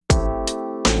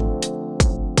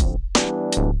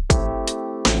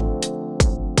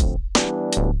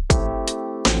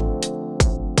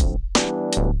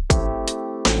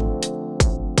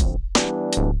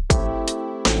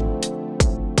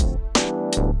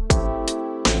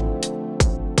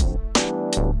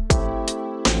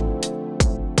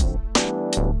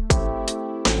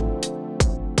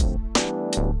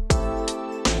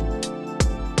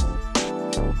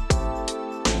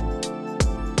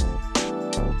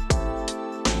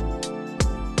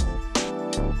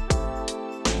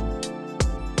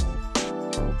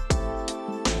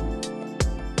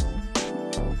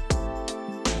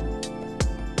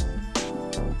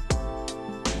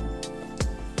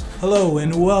Hello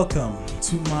and welcome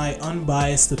to my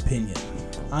unbiased opinion.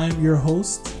 I'm your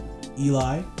host,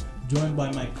 Eli, joined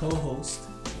by my co-host,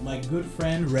 my good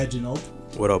friend Reginald.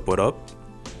 What up, what up?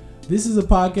 This is a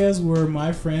podcast where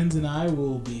my friends and I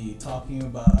will be talking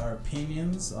about our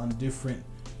opinions on different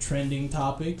trending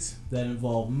topics that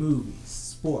involve movies,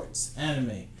 sports,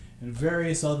 anime, and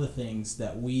various other things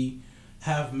that we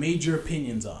have major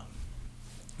opinions on.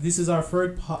 This is our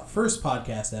first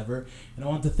podcast ever, and I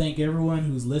want to thank everyone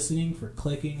who's listening for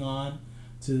clicking on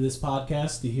to this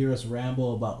podcast to hear us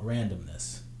ramble about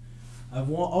randomness. I've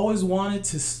always wanted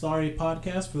to start a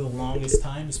podcast for the longest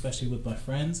time, especially with my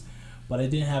friends, but I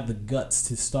didn't have the guts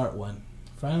to start one.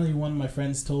 Finally, one of my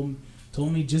friends told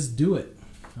me just do it.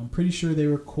 I'm pretty sure they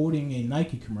were quoting a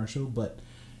Nike commercial, but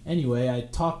anyway, I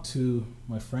talked to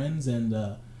my friends, and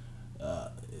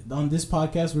on this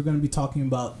podcast, we're going to be talking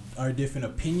about our different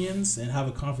opinions and have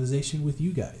a conversation with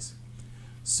you guys.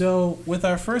 So, with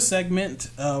our first segment,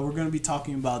 we're going to be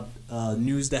talking about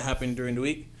news that happened during the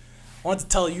week. I want to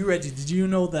tell you, Reggie, did you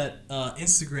know that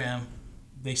Instagram,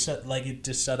 it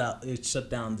shut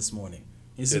down this morning?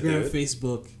 Instagram,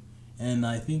 Facebook, and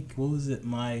I think,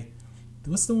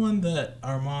 what's the one that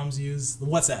our moms use?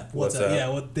 WhatsApp.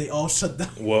 Yeah, they all shut down.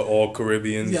 What all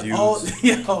Caribbeans use?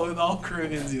 All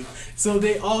Caribbeans use. So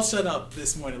they all shut up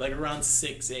this morning, like around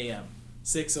 6 a.m.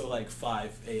 6 or like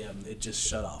 5 a.m. It just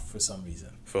shut off for some reason.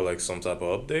 For like some type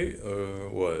of update or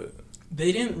what?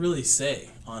 They didn't really say,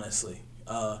 honestly.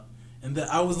 I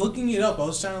was looking it up. I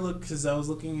was trying to look because I was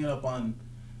looking it up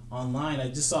online. I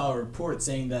just saw a report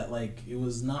saying that like it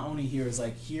was not only here, it's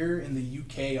like here in the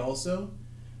UK also.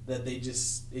 That it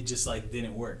just like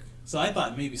didn't work. So I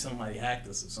thought maybe somebody hacked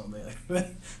us or something like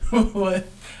that.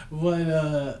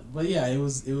 but yeah, it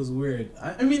was weird.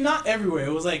 I mean, not everywhere.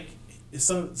 It was like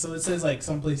so it says like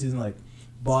some places in like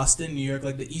Boston, New York,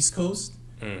 like the East Coast,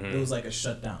 It was like a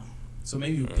shutdown. So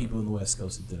maybe people in the West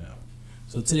Coast it didn't know.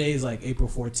 So today is like April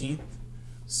 14th.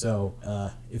 So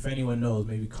if anyone knows,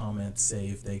 maybe comment, say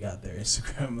if they got their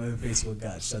Instagram or Facebook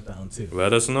got shut down too.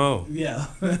 Let us know. Yeah.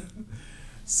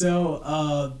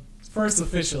 So, first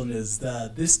official news.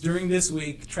 During this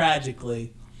week,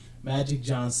 tragically, Magic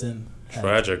Johnson.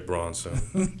 Tragic Bronson.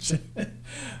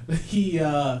 He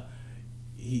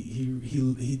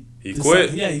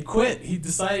quit. Yeah, he quit. He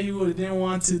decided he didn't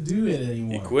want to do it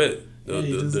anymore. He quit.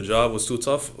 The job was too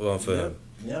tough for him.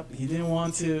 Yep. He didn't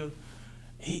want to.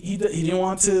 He didn't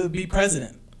want to be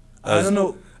president. I don't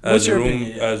know. What's your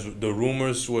opinion? As the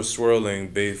rumors were swirling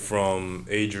based from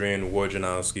Adrian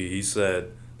Wojnarowski, he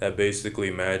said that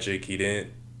basically Magic, he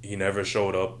never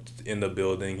showed up in the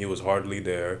building. He was hardly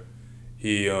there.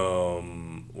 He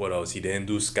what else? He didn't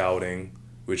do scouting,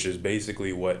 which is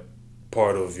basically what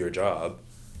part of your job.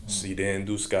 So he didn't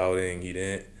do scouting.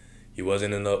 He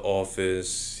wasn't in the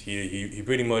office. He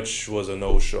pretty much was a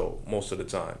no-show most of the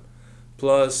time.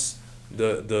 Plus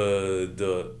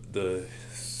the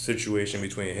situation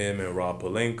between him and Rob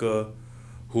Pelinka,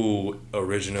 who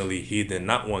originally he did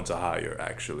not want to hire,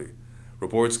 actually.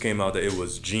 Reports came out that it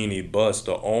was Jeannie Buss,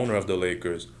 the owner of the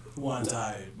Lakers,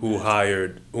 who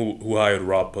hired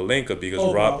Rob Pelinka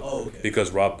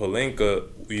because Rob Pelinka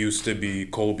used to be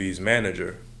Kobe's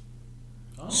manager.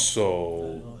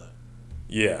 So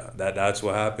yeah, that's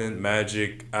what happened.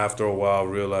 Magic after a while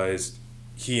realized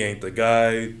he ain't the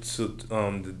guy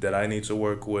that I need to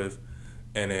work with,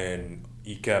 and then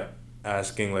he kept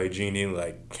asking like Jeannie,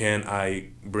 like, can I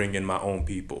bring in my own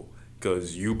people?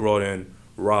 Because you brought in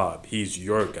Rob, he's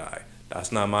your guy.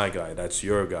 That's not my guy, that's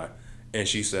your guy. And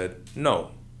she said,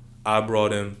 no, I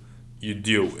brought him, you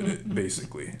deal with it,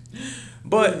 basically.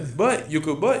 But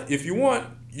if you want,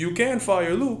 you can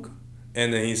fire Luke.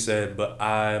 And then he said, but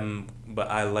I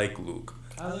like Luke.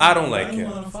 I don't like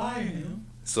him. Want to fire him.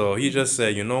 So he just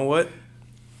said, you know what?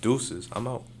 Deuces, I'm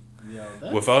out. Yo,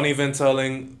 Without even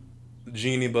telling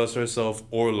Jeannie Buss herself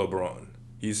or LeBron.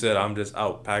 He said, I'm just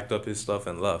out, packed up his stuff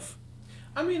and left.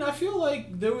 I mean, I feel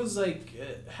like there was like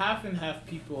half and half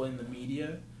people in the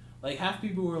media. Like half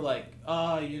people were like,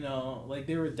 like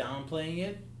they were downplaying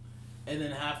it. And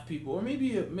then half people, or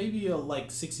maybe like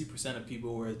 60% of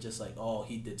people were just like, oh,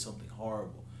 he did something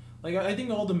horrible. Like, I think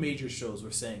all the major shows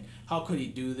were saying, how could he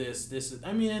do this?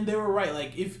 And they were right.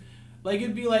 Like,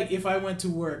 it'd be like if I went to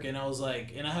work and I was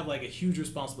like, and I have like a huge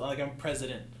responsibility, like I'm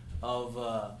president of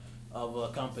a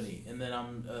company, and then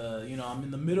I'm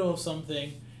in the middle of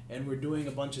something, and we're doing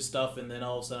a bunch of stuff, and then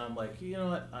all of a sudden I'm like, you know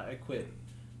what, I quit.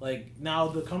 Like, now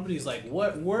the company's like,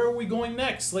 where are we going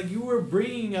next? Like, you were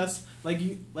bringing us, like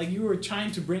you were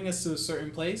trying to bring us to a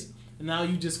certain place, and now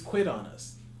you just quit on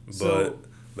us. But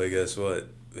guess what?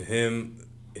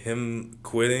 Him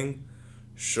quitting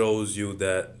shows you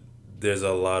that there's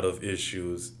a lot of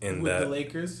issues with the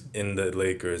Lakers. in the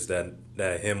Lakers that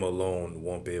him alone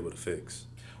won't be able to fix.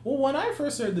 Well, when I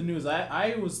first heard the news,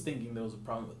 I was thinking there was a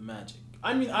problem with Magic.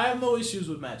 I mean, I have no issues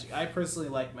with Magic. I personally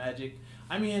like Magic.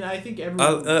 I mean, I think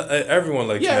everyone. Everyone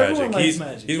likes Yeah, Magic. everyone likes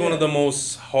Magic, He's yeah. one of the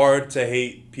most hard to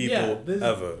hate people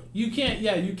ever. You can't hate.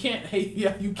 Yeah, you can't.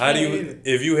 How do hate you? it.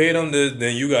 If you hate him,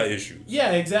 then you got issues.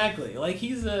 Yeah, exactly. Like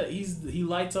he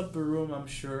lights up the room. I'm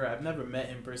sure. I've never met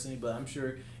him personally, but I'm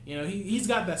sure he's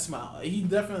got that smile. He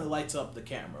definitely lights up the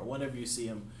camera whenever you see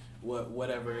him.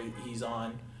 Whatever he's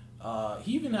on.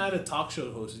 He even had a talk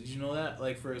show host. Did you know that?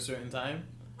 Like for a certain time.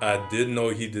 I did know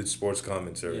he did sports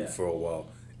commentary Yeah. for a while.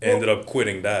 Ended up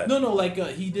quitting that. No, like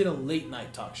he did a late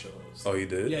night talk show host. Oh, he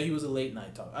did? Yeah, he was a late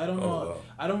night talk. I don't know. Oh, wow.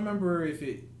 I don't remember if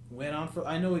it went on for.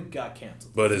 I know it got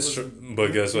canceled. But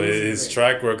but guess what? His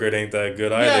track record ain't that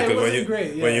good either. Yeah, it Because wasn't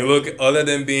great. Yeah. when you look, other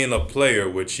than being a player,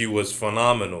 which he was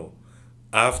phenomenal,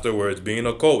 afterwards being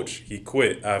a coach, he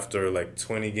quit after like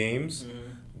 20 games,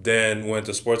 then went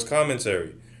to sports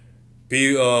commentary.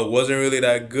 He wasn't really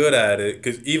that good at it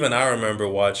because even I remember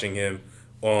watching him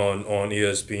on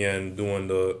ESPN doing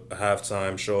the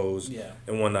halftime shows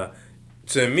and whatnot.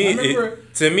 To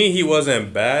me, he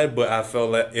wasn't bad, but I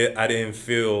felt like I didn't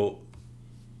feel,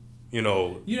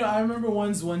 I remember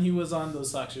once when he was on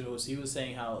those talk show hosts, he was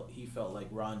saying how he felt like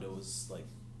Rondo was like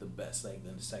the best, like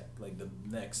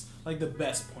the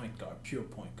best point guard, pure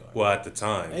point guard. Well, at the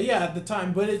time. Yeah, at the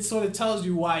time, but it sort of tells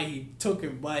you why he put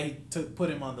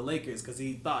him on the Lakers because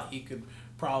he thought he could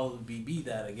probably be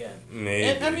that again. Maybe.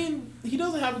 And I mean, he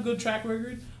doesn't have a good track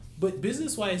record, but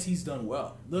business wise, he's done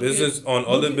well. Businesses,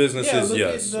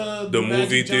 yes. The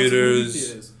movie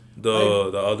theaters, the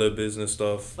other business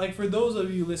stuff. Like for those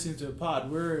of you listening to the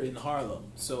pod, we're in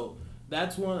Harlem, so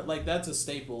that's that's a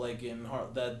staple. Like in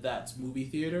that's movie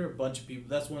theater. A bunch of people.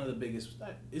 That's one of the biggest.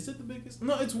 Is it the biggest?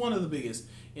 No, it's one of the biggest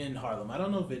in Harlem. I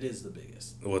don't know if it is the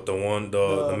biggest. What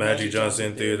the Magic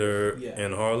Johnson Theater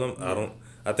in Harlem? Yeah.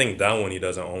 I think that one he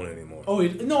doesn't own anymore. Oh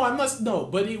no, I'm not. No,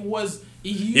 but it was.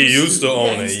 He used to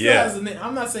own it. Yeah.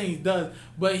 I'm not saying he does,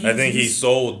 but I think he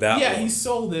sold that. Yeah, one. he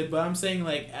sold it, but I'm saying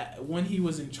like when he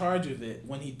was in charge of it,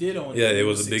 when he did own it, it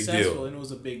was a big deal. And it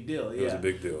was a big deal. It was a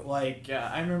big deal. Like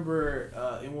I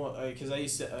remember because I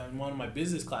used to in one of my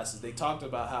business classes, they talked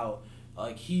about how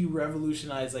like he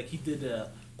revolutionized. Like he did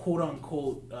a quote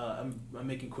unquote. I'm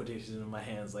making quotations in my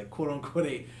hands, like quote unquote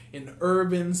an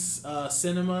urban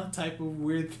cinema type of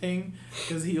weird thing,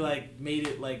 because he like made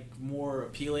it like more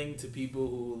appealing to people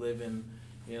who live in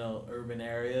urban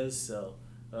areas. So.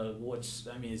 Which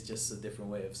I mean is just a different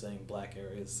way of saying black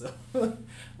areas. So,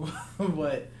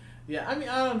 but yeah, I mean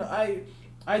I don't know.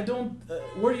 I don't.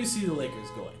 Where do you see the Lakers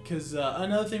going? Because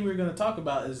another thing we're gonna talk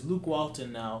about is Luke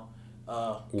Walton now.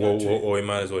 We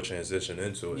might as well transition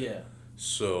into it. Yeah.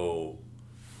 So,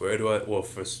 where do I? Well,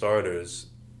 for starters,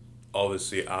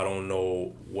 obviously I don't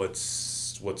know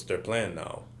what's their plan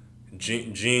now.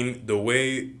 Gene, the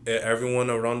way everyone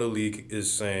around the league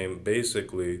is saying,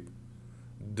 basically,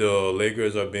 the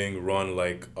Lakers are being run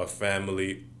like a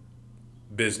family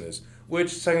business,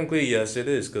 which technically, yes, it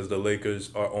is, because the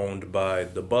Lakers are owned by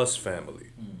the Buss family.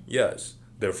 Yes,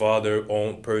 their father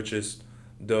purchased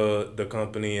the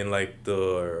company in like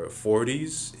the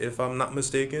 40s, if I'm not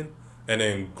mistaken, and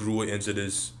then grew it into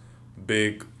this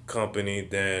big company.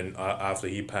 Then after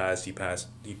he passed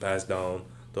down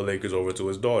the Lakers over to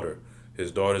his daughter.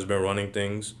 His daughter's been running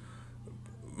things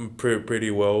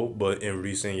pretty well, but in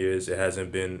recent years it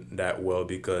hasn't been that well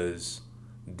because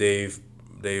they've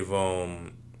banked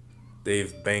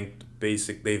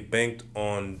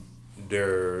on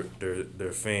their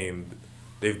fame.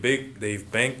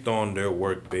 They've banked on their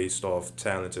work based off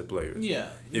talented players. Yeah.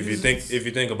 If you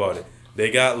think about it,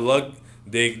 they got luck.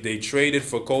 They traded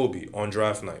for Kobe on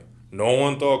draft night. No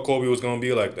one thought Kobe was gonna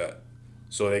be like that,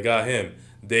 so they got him.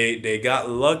 They got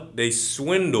luck. They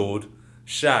swindled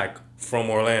Shaq from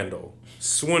Orlando.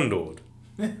 Swindled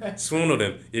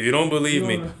him. If you don't believe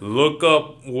me, look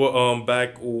up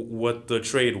what the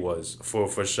trade was for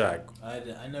Shaq.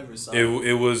 I never saw it.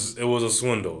 It was a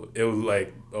swindle. It was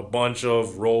like a bunch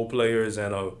of role players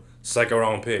and a second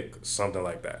round pick, something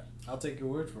like that. I'll take your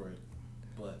word for it.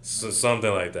 But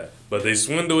something like that. But they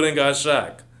swindled and got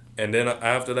Shaq, and then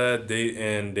after that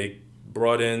they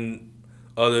brought in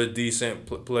other decent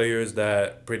players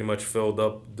that pretty much filled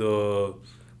up the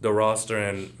roster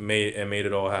and made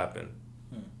it all happen.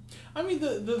 I mean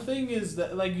the thing is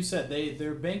that, like you said,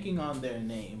 they're banking on their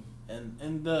name,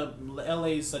 and the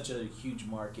LA is such a huge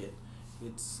market.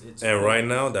 It's and right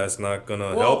now that's not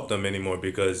gonna help them anymore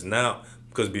because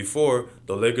before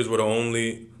the Lakers were the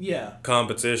only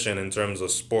competition in terms of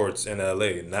sports in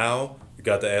LA. Now You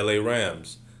got the LA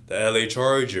Rams, the LA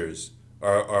Chargers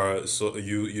are so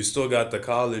you still got the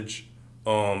college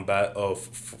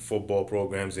football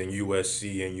programs in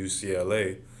USC and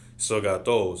UCLA. Still got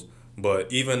those.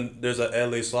 But even there's a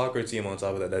LA soccer team on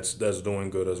top of that that's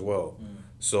doing good as well.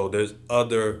 So there's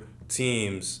other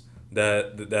teams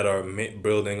that are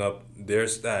building up their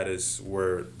status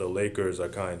where the Lakers are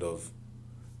kind of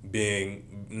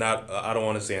being not, I don't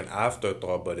want to say an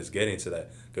afterthought, but it's getting to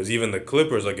that because even the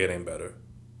Clippers are getting better.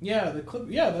 Yeah,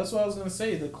 that's what I was gonna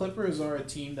say. The Clippers are a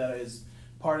team that is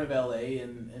part of LA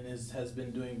and has been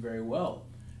doing very well.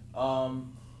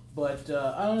 But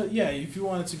I don't know. Yeah, if you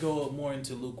wanted to go more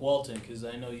into Luke Walton, because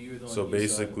I know you're the one. So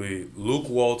basically, Luke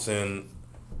Walton.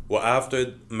 Well,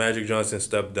 after Magic Johnson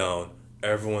stepped down,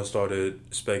 everyone started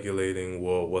speculating.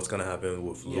 Well, what's gonna happen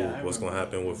with Luke? What's gonna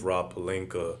happen with Rob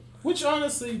Pelinka? Which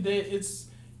honestly, it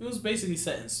was basically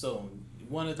set in stone.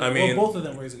 One of them, I mean, both of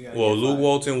them were going to get Luke fired.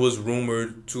 Walton was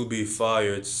rumored to be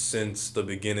fired since the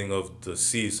beginning of the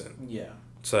season. Yeah.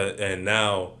 So, and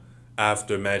now,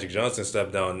 after Magic Johnson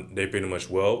stepped down, they pretty much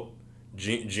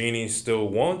Jeannie still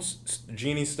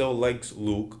likes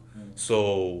Luke,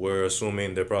 so we're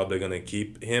assuming they're probably gonna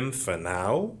keep him for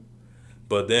now.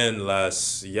 But then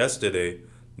yesterday,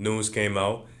 news came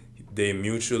out. They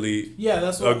mutually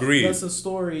agreed. That's a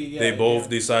story. Yeah, they both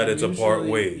decided to part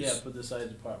ways. Yeah, but decided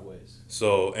to part ways.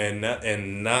 So not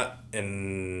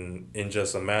in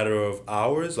just a matter of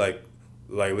hours, like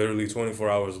literally 24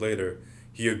 hours later,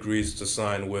 he agrees to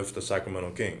sign with the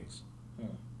Sacramento Kings.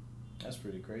 That's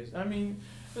pretty crazy. I mean,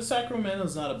 the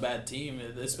Sacramento's not a bad team,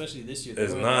 especially this year.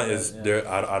 It's not.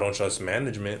 I don't trust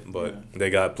management, but they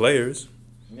got players.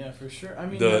 Yeah, for sure. I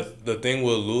mean, the thing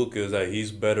with Luke is that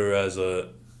he's better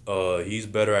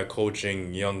at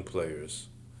coaching young players.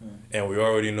 And we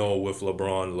already know with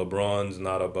LeBron's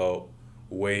not about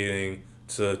waiting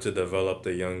to develop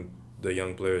the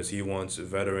young players. He wants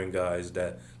veteran guys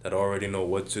that already know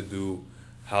what to do,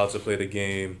 how to play the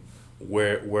game,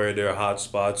 where their hot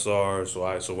spots are.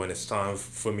 So when it's time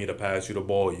for me to pass you the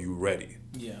ball, you ready.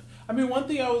 Yeah. I mean, one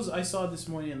thing I saw this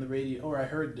morning on the radio, or I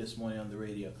heard this morning on the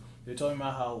radio, they're talking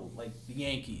about how, like, the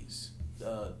Yankees,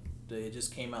 they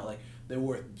just came out, like, they're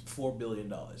worth $4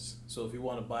 billion. So if you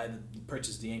want to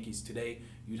purchase the Yankees today,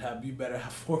 you better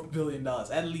have $4 billion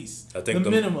at least. I think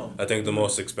the minimum. I think the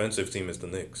most expensive team is the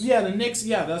Knicks. Yeah, the Knicks.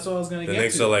 Yeah, that's what I was gonna get to. The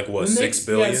Knicks are like what, the $6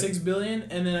 billion? Yeah, $6 billion,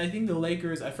 and then I think the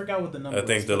Lakers. I forgot what the number. I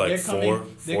think they're like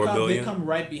 $4 billion. They come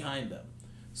right behind them.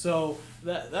 So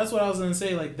that's what I was gonna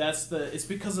say. Like it's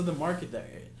because of the market they're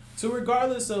in. So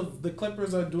regardless of the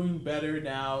Clippers are doing better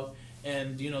now.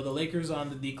 And the Lakers are on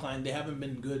the decline. They haven't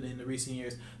been good in the recent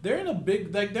years. They're in a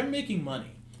big they're making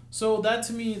money. So that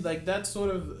to me that's sort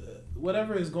of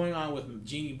whatever is going on with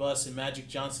Jeannie Buss and Magic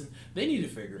Johnson. They need to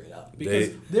figure it out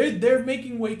because they're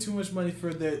making way too much money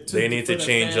for their. They need to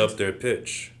change up their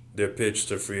pitch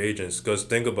to free agents. Because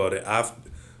think about it.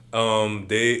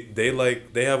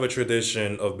 They have a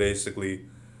tradition of basically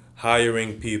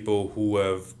hiring people who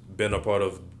have been a part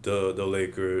of the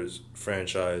Lakers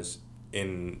franchise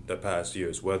in the past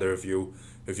years, whether if you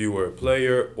were a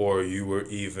player or you were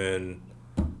even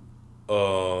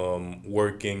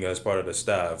working as part of the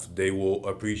staff, they will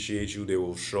appreciate you. They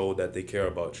will show that they care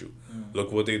about you.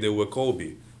 Look what they did with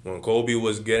Kobe. When Kobe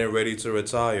was getting ready to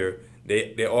retire,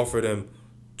 they offered him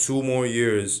 2 more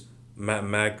years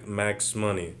max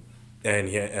money,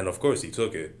 and of course he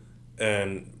took it.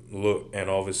 And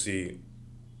obviously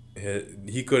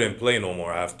he couldn't play no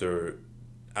more after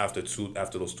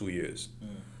those 2 years,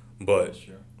 but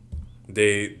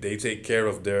they take care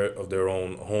of their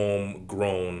own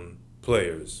homegrown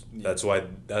players. Yeah. That's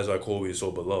why Kobe is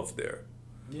so beloved there.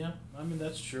 Yeah, I mean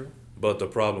that's true. But the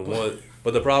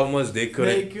problem was they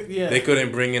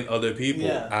couldn't bring in other people.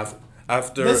 Yeah.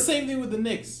 After the same thing with the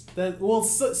Knicks.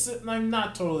 I'm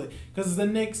not totally, because the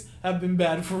Knicks have been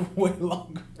bad for way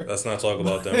longer. Let's not talk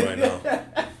about them right now.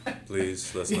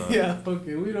 Please, let's not. Yeah,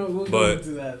 okay, we'll go into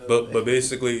that. But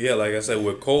basically, yeah, like I said,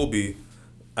 with Kobe,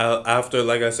 after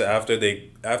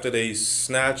they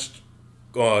snatched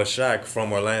Shaq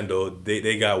from Orlando,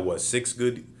 they got what,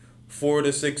 4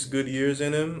 to 6 good years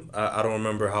in him. I don't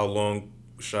remember how long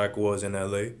Shaq was in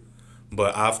LA,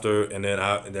 but then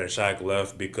Shaq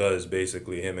left because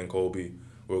basically him and Kobe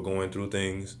were going through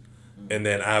things, and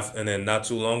then not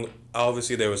too long,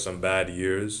 obviously there were some bad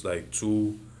years, like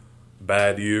 2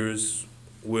 bad years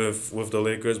with the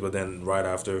Lakers, but then right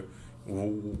after,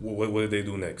 what did they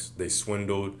do next? They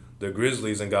swindled the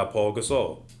Grizzlies and got Paul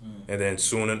Gasol, and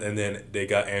then they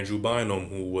got Andrew Bynum,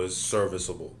 who was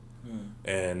serviceable,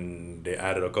 and they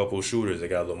added a couple shooters. They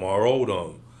got Lamar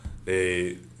Odom,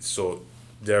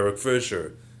 Derek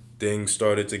Fisher. things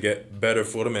started to get better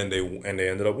for them, and they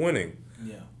ended up winning.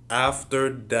 Yeah. After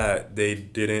that, they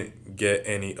didn't get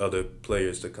any other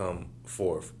players to come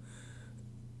forth.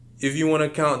 If you want to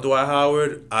count Dwight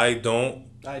Howard, I don't,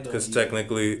 I don't because either.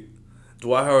 technically,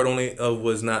 Dwight Howard only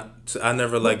was not. I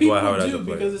never But liked people Dwight Howard as do a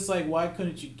player. because it's like, why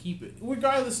couldn't you keep it?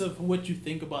 Regardless of what you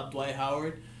think about Dwight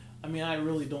Howard, I mean, I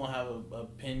really don't have an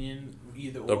opinion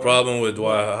either. The or. problem with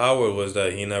Dwight But, Howard was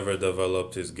that he never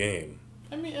developed his game.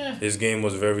 I mean, His game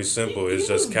was very simple. He It's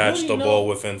was just catch good the enough. ball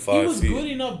within he 5 was feet. good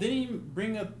enough. Didn't he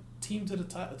bring a team to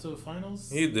the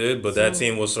finals? He did, but that So-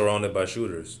 team was surrounded by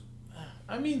shooters.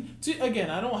 I mean, again,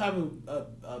 I don't have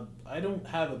I don't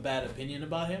have a bad opinion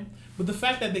about him, but the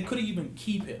fact that they couldn't even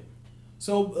keep him.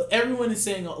 So everyone is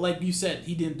saying, like you said,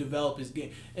 he didn't develop his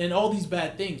game and all these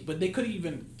bad things, but they couldn't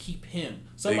even keep him.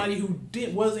 Somebody who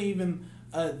wasn't even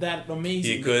that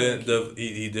amazing. He couldn't.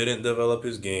 He didn't develop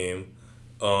his game.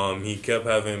 He kept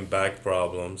having back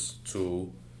problems.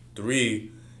 2,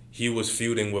 3. He was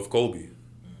feuding with Kobe.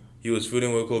 He was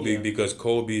feuding with Kobe Yeah. because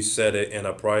Kobe said it in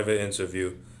a private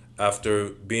interview. After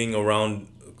being around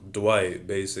Dwight,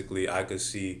 basically, I could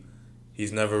see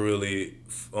he's never really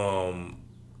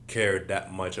cared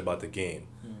that much about the game.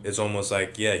 It's almost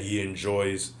like, yeah, he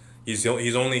enjoys. He's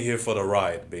only here for the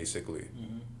ride, basically.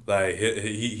 Like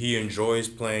he enjoys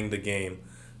playing the game,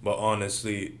 but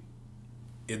honestly,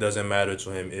 it doesn't matter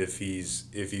to him if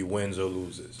he wins or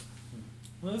loses.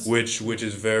 Which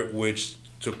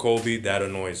to Kobe that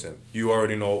annoys him. You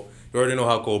already know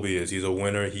how Kobe is. He's a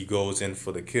winner. He goes in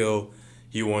for the kill.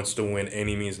 He wants to win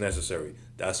any means necessary.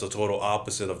 That's the total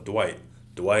opposite of Dwight.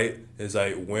 Dwight is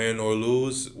like, win or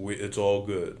lose, it's all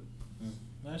good.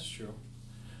 That's true.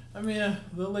 I mean,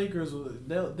 the Lakers,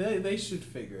 they should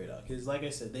figure it out because, like I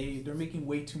said, they're making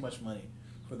way too much money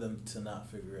for them to not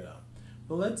figure it out.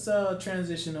 But let's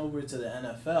transition over to the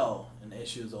NFL and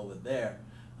issues over there.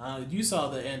 You saw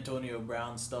the Antonio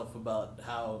Brown stuff about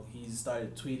how he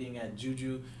started tweeting at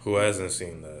Juju. Who hasn't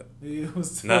seen that? It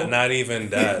was Not even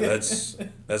that.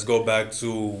 Let's go back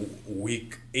to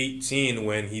week 18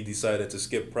 when he decided to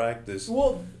skip practice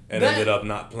well, and ended up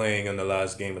not playing in the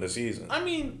last game of the season. I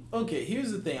mean, okay.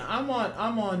 Here's the thing.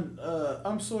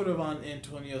 I'm sort of on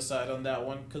Antonio's side on that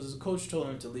one because the coach told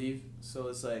him to leave. So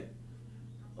it's like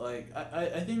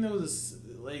I think there was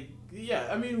yeah.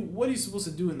 I mean, what are you supposed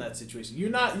to do in that situation? You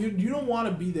don't want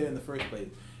to be there in the first place,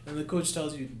 and the coach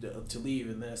tells you to leave,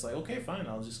 and then it's like, okay, fine,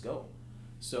 I'll just go.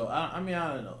 So I mean,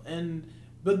 I don't know.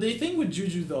 But the thing with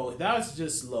Juju though, that's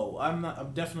just low. I'm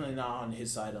definitely not on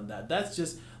his side on that. That's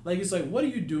just it's like, what are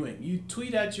you doing? You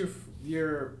tweet at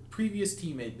your previous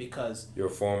teammate because Your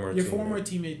former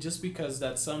teammate just because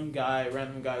that some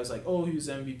random guy was like, oh, he was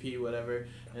MVP, whatever,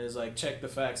 and is like, check the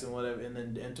facts and whatever, and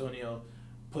then Antonio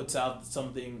puts out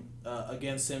something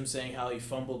against him saying how he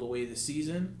fumbled away the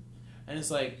season, and it's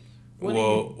like, what are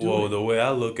you doing? Well, the way I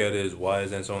look at it is, why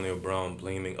is Antonio Brown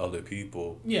blaming other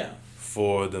people Yeah.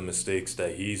 for the mistakes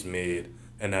that he's made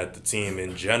and that the team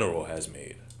in general has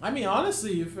made? I mean,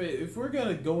 honestly, if we're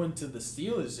gonna go into the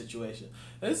Steelers situation,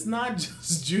 it's not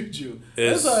just Juju.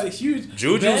 It's a huge.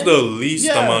 Juju's the least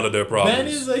amount of their problems. Ben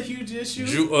is a huge issue.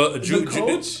 The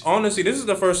coach. Honestly, this is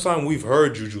the first time we've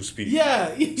heard Juju speak.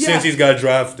 Yeah. Since he's got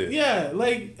drafted. Yeah,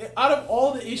 out of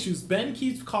all the issues, Ben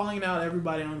keeps calling out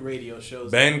everybody on radio shows.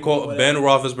 Ben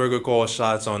Roethlisberger calls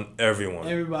shots on everyone.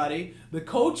 Everybody. The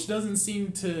coach doesn't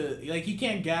seem to he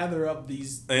can't gather up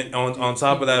these. And on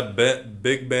top of that,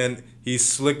 Big Ben, he's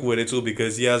slick with it too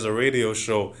because he has a radio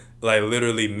show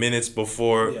literally minutes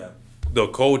before the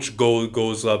coach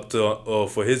goes up to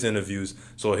for his interviews.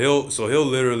 So he'll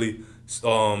literally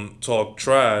talk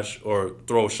trash or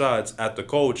throw shots at the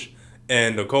coach,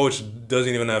 and the coach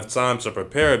doesn't even have time to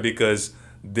prepare because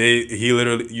you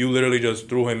literally just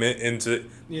threw him in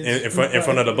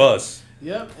front of the bus.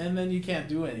 Yep, and then you can't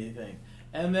do anything.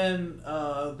 And then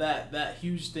that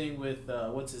huge thing with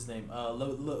what's his name? Bell.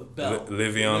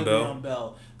 Le'Veon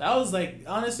Bell. That was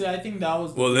honestly, I think that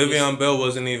was. Le'Veon Bell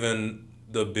wasn't even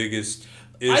the biggest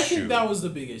issue. I think that was the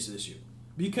biggest issue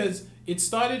because it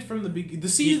started from the beginning. The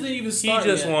season didn't even start. He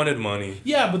just wanted money.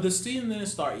 Yeah, but the season didn't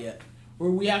start yet,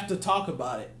 where we have to talk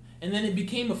about it. And then it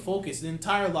became a focus. The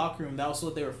entire locker room, that was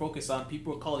what they were focused on.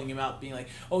 People were calling him out, being like,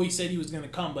 "Oh, he said he was gonna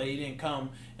come, but he didn't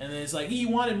come." And then it's like he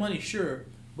wanted money, sure,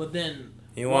 but then.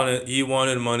 He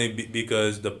wanted money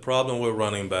because the problem with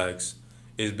running backs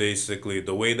is basically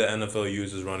the way the NFL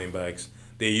uses running backs.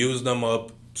 They use them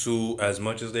up to as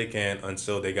much as they can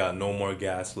until they got no more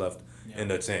gas left in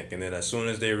the tank, and then as soon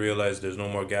as they realize there's no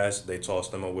more gas, they toss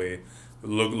them away.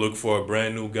 Look for a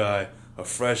brand new guy,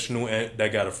 that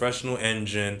got a fresh new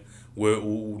engine with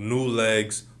new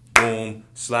legs. boom,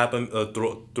 slap him,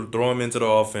 throw him into the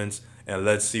offense, and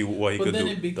let's see what he But could then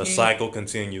do. it became, The cycle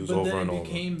continues but over then and it over.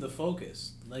 became the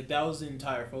focus. Like that was the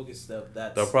entire focus.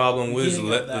 That's The problem was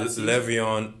beginning of that season.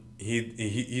 Le'Veon.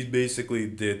 He basically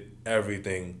did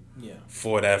everything Yeah.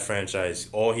 for that franchise.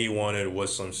 All he wanted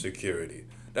was some security.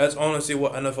 That's honestly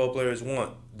what NFL players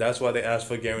want. That's why they ask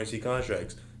for guaranteed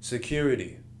contracts.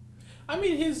 Security. I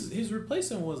mean, his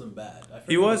replacement wasn't bad. I He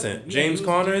forget wasn't. his name. James he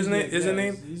was- Conner, James- isn't it? Is yeah, his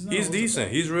name? not- He's wasn't decent.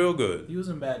 bad. He's real good. He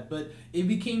wasn't bad, but it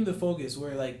became the focus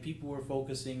where like people were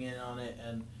focusing in on it,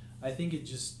 and I think it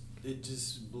just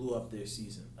blew up their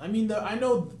season. I mean, I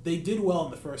know they did well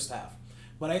in the first half,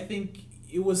 but I think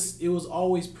it was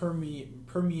always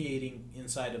permeating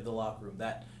inside of the locker room,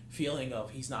 that feeling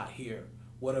of he's not here.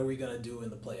 What are we gonna do in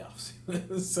the playoffs?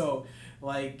 So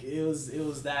like it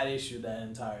was that issue that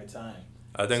entire time.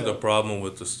 I think So- the problem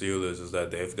with the Steelers is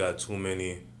that they've got too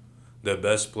many. Their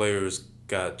best players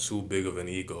got too big of an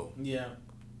ego. Yeah.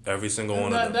 Every single And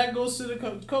one of them. that goes to the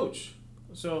coach.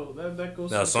 So that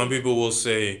goes. Now, to some people will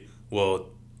say, "Well,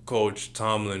 Coach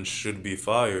Tomlin should be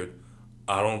fired."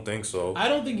 I don't think so. I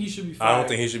don't think he should be fired. I don't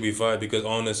think he should be fired because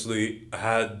honestly,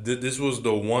 this was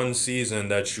the one season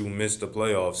that you missed the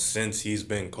playoffs since he's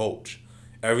been coach.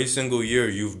 Every single year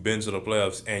you've been to the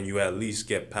playoffs and you at least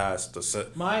get past the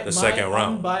second my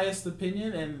round. unbiased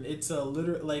opinion, and it's it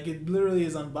literally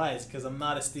is unbiased because I'm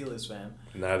not a Steelers fan.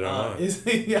 Neither am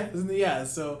I. Yeah.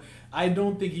 So I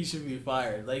don't think he should be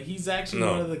fired. Like he's actually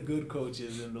No. one of the good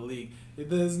coaches in the league. It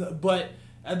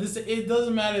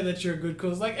doesn't matter that you're a good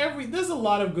coach. Like there's a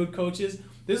lot of good coaches.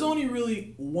 There's only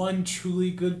really one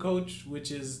truly good coach, which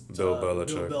is Bill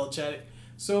Belichick. Bill Belichick.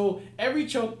 So every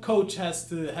coach has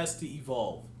to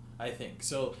evolve, I think.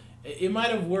 So it might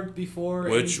have worked before.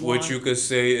 Which you could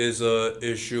say is a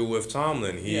issue with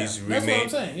Tomlin. He's Yeah, that's what I'm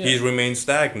saying, yeah. He's remained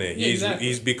stagnant. Yeah, exactly.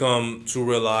 He's become too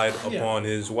relied Yeah. upon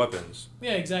his weapons.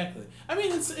 Yeah, exactly. I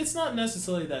mean, it's not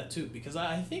necessarily that too, because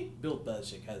I think Bill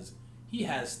Belichick has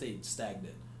stayed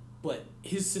stagnant, but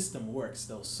his system works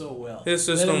though so well. His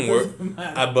that system it works, doesn't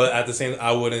matter. but at the same,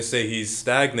 I wouldn't say he's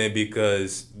stagnant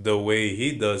because the way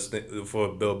he does for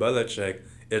Bill Belichick,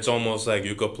 it's almost like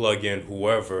you could plug in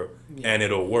whoever and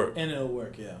it'll work. And it'll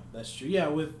work, yeah, that's true. Yeah,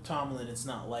 with Tomlin, it's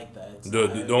not like that. It's The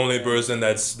not- the only person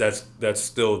that's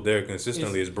still there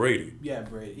consistently is Brady. Yeah,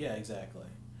 Brady. Yeah, exactly.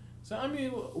 So I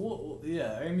mean,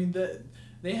 yeah, I mean that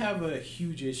they have a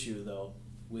huge issue though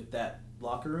with that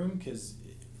locker room because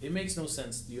it makes no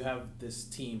sense. You have this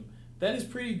team that is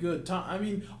pretty good. I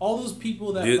mean, all those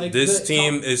people that This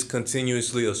team is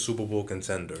continuously a Super Bowl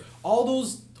contender. all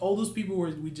those people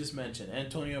we just mentioned,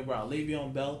 Antonio Brown,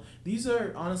 Le'Veon Bell. These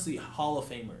are honestly Hall of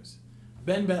Famers.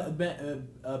 Ben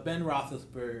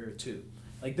Roethlisberger too.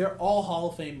 Like they're all Hall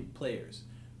of Fame players,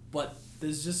 but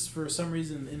there's just for some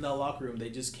reason in that locker room they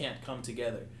just can't come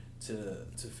together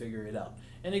to figure it out.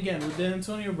 And again, with the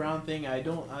Antonio Brown thing, I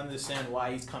don't understand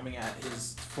why he's coming at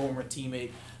his former teammate.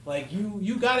 Like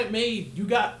you got it made. You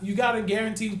got a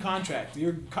guaranteed contract.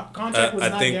 Your contract was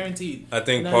not guaranteed. I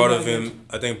think Now part you of got him.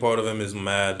 I think part of him is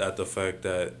mad at the fact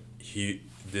that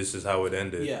this is how it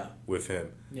ended with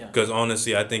him. Yeah. Because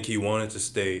honestly, I think he wanted to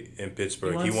stay in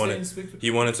Pittsburgh. He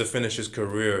wanted to finish his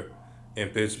career in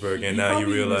Pittsburgh, and now he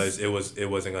realized it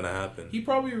wasn't gonna happen. He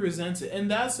probably resents it, and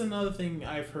that's another thing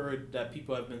I've heard that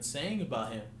people have been saying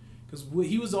about him, because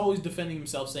he was always defending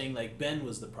himself, saying like Ben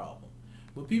was the problem.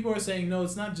 But people are saying no,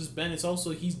 it's not just Ben. It's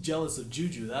also he's jealous of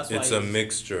Juju. That's why It's a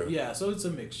mixture. Yeah, so it's a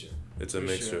mixture. It's a For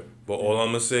mixture. sure. But all I'm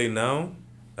gonna say now,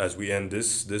 as we end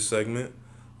this segment,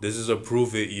 this is a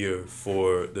prove it year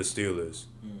for the Steelers.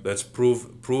 Let's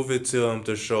prove it to them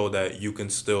to show that you can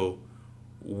still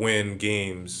win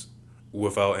games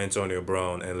without Antonio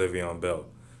Brown and Le'Veon Bell.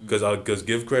 Because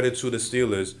give credit to the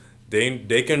Steelers,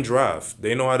 they can draft.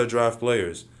 They know how to draft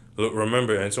players. Look,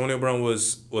 remember, Antonio Brown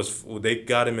was they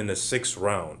got him in the 6th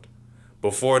round.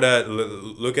 Before that,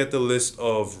 look at the list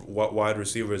of what wide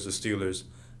receivers the Steelers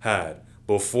had.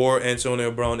 Before Antonio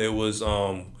Brown, it was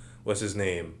what's his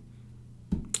name?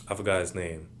 I forgot his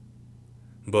name.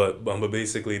 But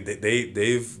basically,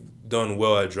 they've done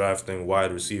well at drafting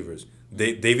wide receivers.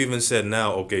 They've even said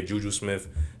now, okay, Juju Smith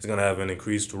is gonna have an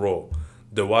increased role.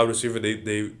 The wide receiver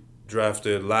they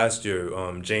drafted last year,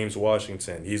 James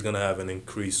Washington, he's gonna have an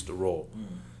increased role.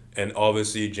 And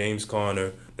obviously James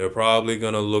Conner, they're probably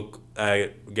gonna look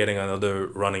at getting another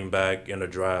running back in the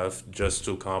draft just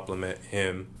to complement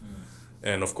him.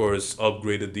 And of course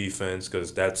upgrade the defense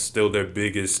because that's still their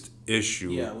biggest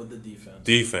issue. Yeah, with the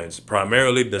defense.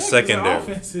 Primarily the 'cause secondary. Their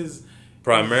offense is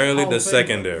Primarily Hall the of Fame.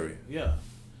 secondary. Yeah.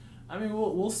 I mean,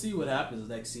 we'll see what happens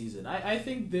next season. I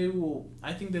think they will.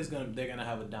 I think they're gonna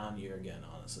have a down year again.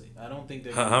 Honestly, I don't think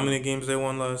they're. How many games they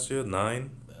won last year? 9.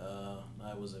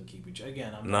 I wasn't keeping track.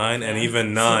 Again, I'm not a 9, and fan, even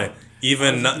so 9, I wasn't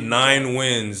keeping 9 track.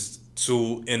 wins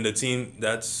to in the team.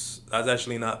 That's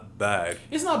actually not bad.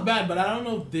 It's not bad, but I don't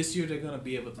know if this year they're gonna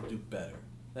be able to do better.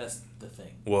 That's the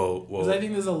thing. Well, Because I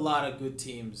think there's a lot of good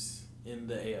teams in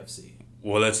the AFC.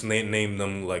 well. Let's name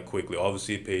them like quickly.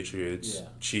 Obviously, Patriots, Yeah.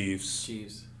 Chiefs,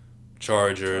 Chiefs,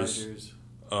 Chargers, Chargers,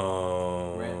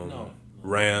 no,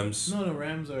 Rams. no,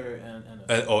 Rams are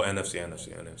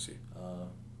NFC. NFC.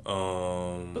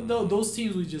 But those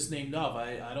teams we just named off,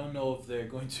 I don't know if they're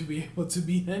going to be able to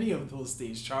beat any of those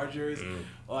teams. Chargers,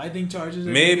 I think Chargers. Are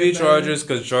Maybe gonna get better. Chargers,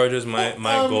 because Chargers might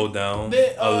go down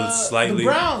slightly. The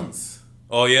Browns.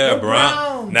 Oh yeah, The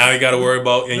Browns. Now you got to worry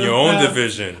about in The your own Browns.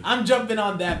 division. I'm jumping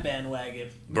on that bandwagon.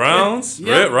 Browns,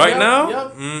 Yep, right yep, now.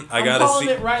 yep. I I'm gotta calling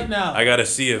see. it right now. I gotta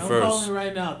see it I'm first. calling it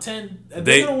right now. They're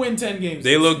They- gonna win 10 games.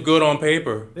 They this look year. good on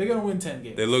paper. They're gonna win 10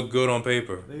 games. They look good on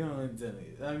paper. They're gonna win 10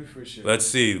 games. I mean, for sure. Let's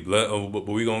see. But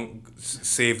we gonna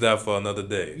save that for another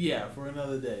day. Yeah, for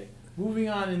another day. Moving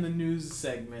on in the news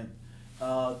segment.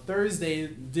 Thursday,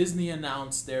 Disney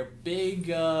announced their big.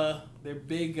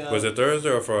 Was it Thursday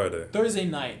or Friday? Thursday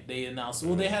night, they announced.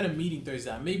 Well, they had a meeting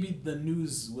Thursday night. Maybe the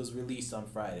news was released on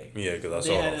Friday. Yeah, because I They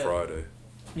saw it had on a- Friday.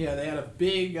 Yeah, they had a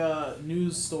big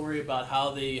news story about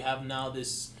how they have now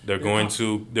this. They're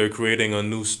creating a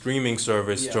new streaming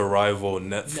service Yeah. to rival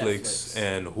Netflix Netflix.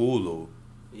 and Hulu.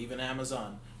 Even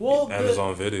Amazon. Well,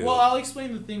 Amazon Video. Well, I'll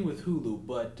explain the thing with Hulu,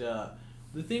 but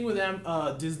the thing with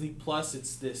Disney Plus,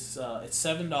 it's this. It's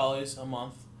 $7 a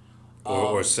month.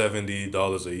 Or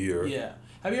 $70 a year. Yeah.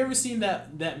 Have you ever seen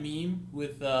that meme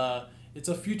with? It's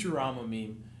a Futurama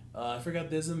meme. I forgot.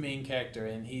 There's a main character,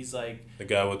 and he's like, The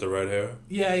guy with the red hair.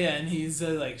 yeah, and he's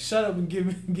like, shut up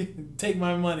and take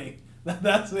my money.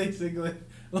 That's basically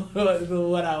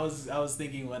what I was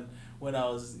thinking when I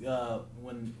was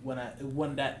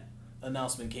when that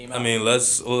announcement came out. I mean,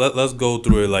 let's go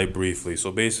through it like briefly.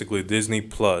 So basically, Disney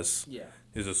Plus yeah,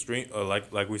 is a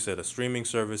like we said, a streaming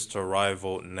service to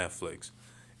rival Netflix.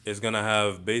 It's gonna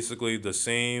have basically the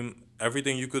same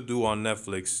everything you could do on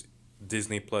Netflix.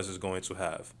 Disney Plus is going to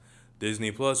have.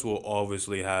 Disney Plus will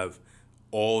obviously have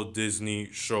all Disney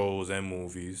shows and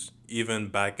movies, even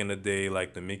back in the day,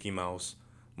 like the Mickey Mouse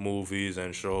movies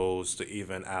and shows, to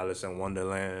even Alice in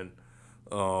Wonderland,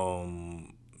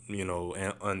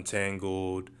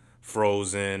 Untangled,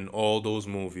 Frozen, all those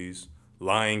movies.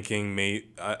 Lion King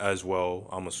as well,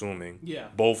 I'm assuming. Yeah.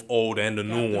 Both old and the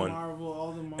new Captain one. Marvel,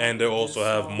 all the Marvel, And they also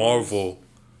have Star Marvel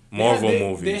Wars.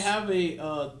 movies. They have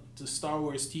the Star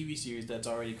Wars TV series that's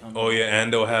already coming. Oh yeah,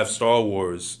 and they'll have Star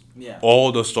Wars. Yeah.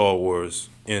 All the Star Wars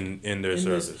in their In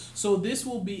service. So this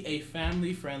will be a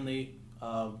family friendly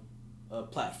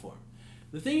platform.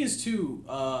 The thing is too,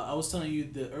 I was telling you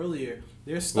earlier,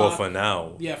 their stock. Well, for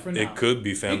now. Yeah, for now. It could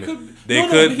be family. It could- They no,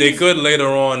 no, could but they here's- could later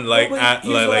on like but act,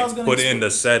 here's what I was like gonna put in explain. the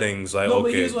settings like No, but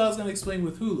okay. here's what I was gonna explain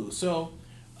with Hulu. So,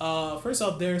 first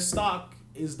off, their stock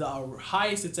is the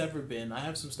highest it's ever been. I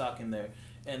have some stock in there,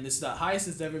 and it's the highest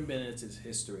it's ever been in its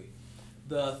history.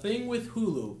 The thing with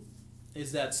Hulu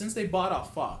is that since they bought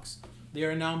off Fox, they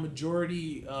are now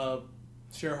majority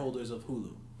shareholders of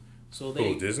Hulu. So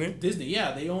they Disney? Disney,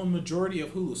 yeah, they own majority of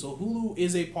Hulu. So Hulu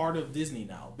is a part of Disney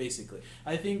now, basically.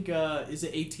 I think is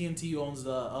it AT&T owns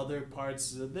the other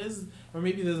parts. Or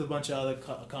maybe there's a bunch of other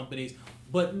companies.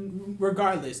 But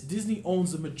regardless, Disney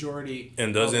owns the majority. And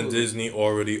of doesn't Hulu. Disney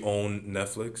already own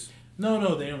Netflix?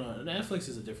 No, they don't know. Netflix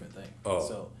is a different thing. Oh.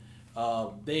 So,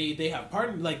 they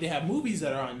have they have movies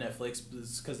that are on Netflix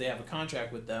because they have a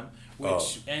contract with them,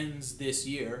 which ends this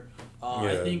year.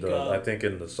 I think. I think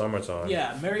in the summertime.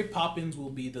 Yeah, Mary Poppins will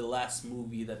be the last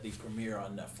movie that they premiere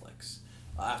on Netflix.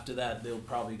 After that, they'll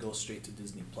probably go straight to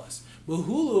Disney Plus. But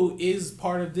Hulu is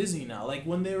part of Disney now. Like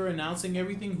when they were announcing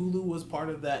everything, Hulu was part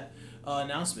of that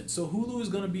announcement. So Hulu is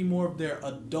going to be more of their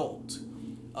adult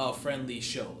friendly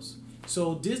shows.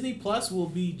 So Disney Plus will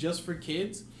be just for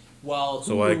kids, while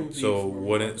Hulu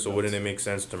will be wouldn't it make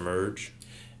sense to merge?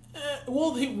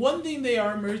 Well, one thing they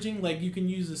are merging, like you can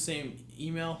use the same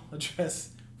email address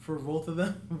for both of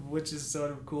them, which is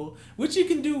sort of cool. Which you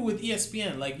can do with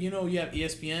ESPN. Like, you have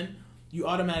ESPN, you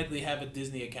automatically have a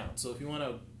Disney account. So if you want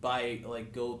to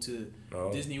go to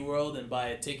Disney World and buy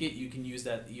a ticket, you can use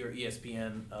your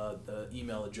ESPN the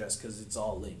email address because it's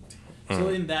all linked. So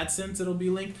in that sense, it'll be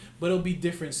linked, but it'll be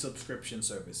different subscription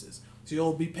services. So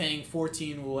you'll be paying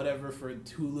 $14 or whatever for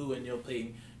Hulu, and you'll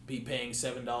be paying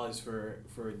 $7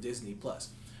 for Disney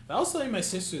Plus. But I was telling my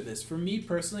sister this. For me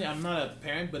personally, I'm not a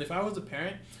parent, but if I was a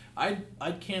parent,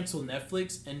 I'd cancel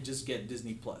Netflix and just get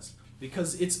Disney Plus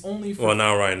because it's only for Well,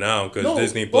 not right now because no,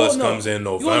 Disney Plus no. comes in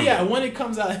November. Well, yeah, when it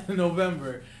comes out in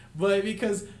November, but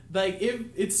because like if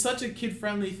it's such a kid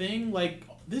friendly thing, like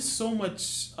there's so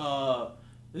much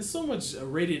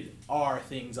rated R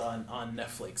things on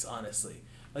Netflix. Honestly,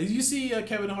 like you see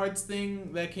Kevin Hart's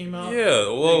thing that came out. Yeah,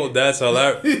 well, that's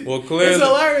hilarious. Well, clearly, It's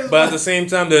hilarious, but at the same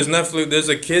time, there's Netflix. There's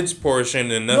a kids portion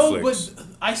in Netflix. No, but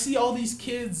I see all these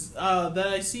kids that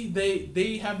I see.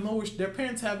 They have their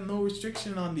parents have no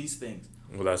restriction on these things.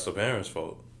 Well, that's the parents'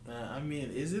 fault. I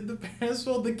mean, is it the parents'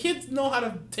 fault? The kids know how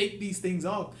to take these things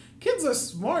off. Kids are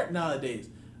smart nowadays.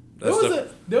 That's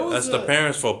the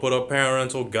parents' fault. Put a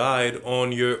parental guide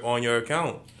on your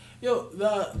account. Yo,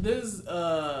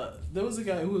 there was a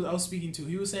guy who I was speaking to.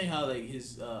 He was saying how like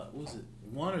his what was it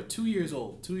 1 or 2 years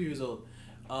old? 2 years old.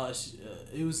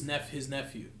 It was his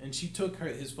nephew, and she took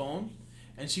his phone,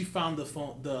 and she found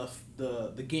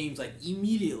the games like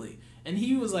immediately. And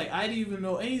he was like, I didn't even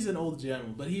know. And he's an old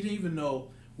gentleman, but he didn't even know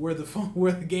where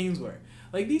the games were.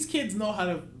 Like these kids know how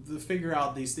to figure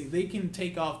out these things. They can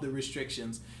take off the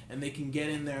restrictions and they can get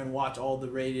in there and watch all the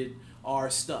rated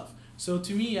R stuff. So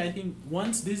to me, I think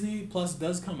once Disney Plus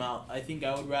does come out, I think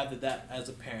I would rather that as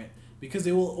a parent because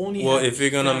they will only. Well, have if you're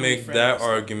gonna make that stuff.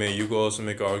 argument, you could also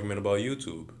make an argument about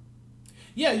YouTube.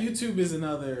 Yeah, YouTube is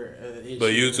another issue.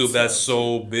 But YouTube, that's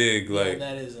so big, Yeah, like,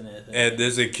 that isn't it. and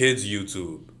there's a kids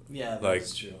YouTube. Yeah, that's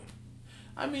like, true.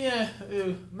 I mean,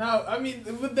 now, I mean,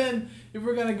 but then if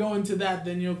we're gonna go into that,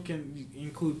 then you can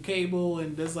include cable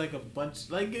and there's like a bunch.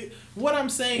 Like what I'm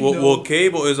saying. Well,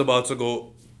 cable is about to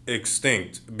go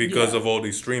extinct because Yeah. of all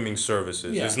these streaming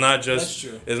services. Yeah, it's not just that's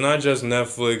true. it's not just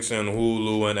Netflix and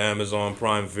Hulu and Amazon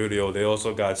Prime Video. They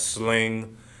also got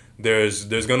Sling. There's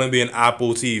gonna be an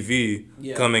Apple TV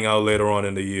Yeah. coming out later on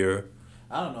in the year.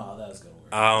 I don't know how that's gonna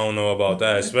work. I don't know about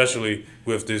that, especially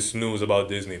with this news about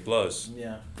Disney Plus.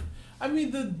 Yeah. I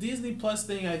mean, the Disney Plus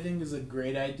thing I think is a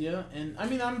great idea. And I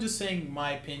mean, I'm just saying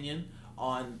my opinion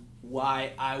on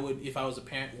why I would, if I was a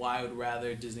parent, why I would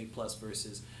rather Disney Plus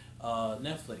versus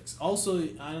Netflix. Also,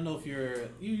 I don't know if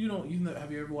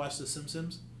have you ever watched The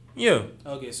Simpsons? Yeah.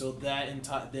 Okay, so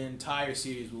the entire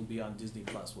series will be on Disney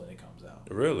Plus when it comes out.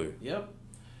 Really? Yep.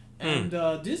 And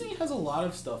Disney has a lot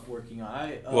of stuff working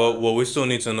on. Well, we still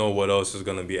need to know what else is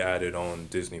gonna be added on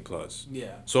Disney Plus.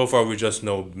 Yeah. So far, we just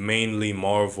know mainly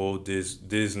Marvel,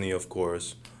 Disney, of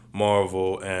course,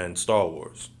 Marvel, and Star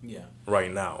Wars. Yeah.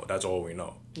 Right now, that's all we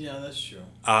know. Yeah, that's true.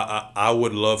 I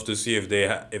would love to see if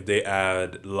they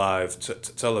add live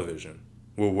television,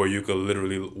 where you could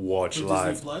literally watch For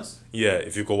live. Disney Plus? Yeah,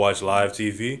 if you could watch live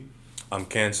TV, I'm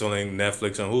canceling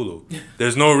Netflix and Hulu.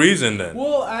 There's no reason then.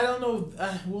 Well, I don't know.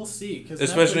 We'll see.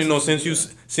 Especially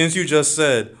since you just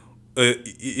said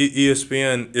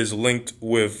ESPN is linked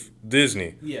with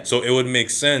Disney. Yeah. So it would make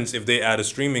sense if they add a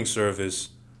streaming service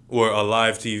or a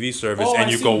live TV service and I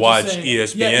you see can what watch you're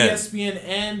saying. ESPN. Yeah, ESPN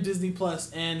and Disney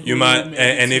Plus and Hulu You might maybe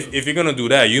and too. if you're gonna do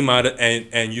that, you might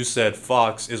and you said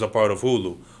Fox is a part of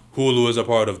Hulu. Hulu is a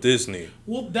part of Disney.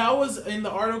 Well, that was in the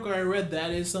article I read.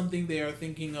 That is something they are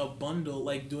thinking of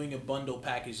doing a bundle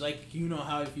package. Like you know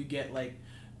how if you get like,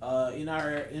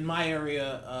 in my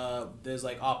area, there's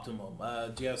like Optimum.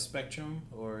 Do you have Spectrum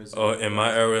or is it In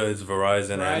my area, it's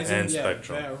Verizon and yeah,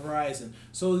 Spectrum. Verizon.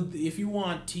 So if you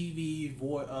want TV,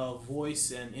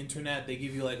 voice, and internet, they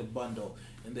give you like a bundle,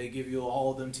 and they give you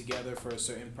all of them together for a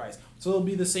certain price. So it'll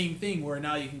be the same thing where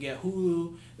now you can get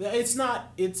Hulu.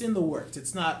 It's in the works.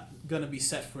 It's not gonna be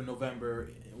set for November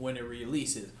when it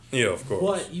releases. Yeah, of course.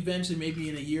 But eventually, maybe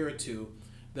in a year or two,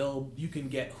 you can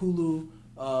get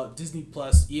Hulu, Disney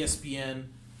Plus, ESPN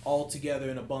all together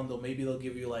in a bundle. Maybe they'll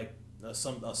give you like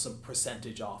some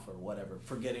percentage off or whatever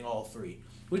for getting all three.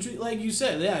 Which, like you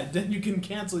said, yeah, then you can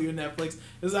cancel your Netflix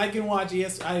because I can watch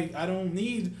I don't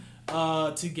need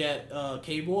to get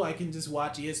cable. I can just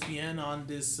watch ESPN on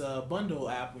this bundle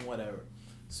app and whatever.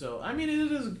 So I mean,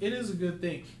 it is a good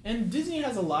thing. And Disney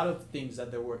has a lot of things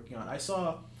that they're working on. I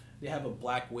saw they have a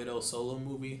Black Widow solo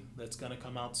movie that's gonna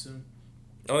come out soon.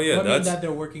 Oh yeah, that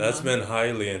they're working that's on. been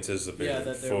highly anticipated Yeah,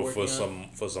 that they're working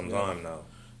for some time now.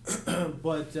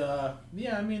 But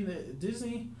yeah, I mean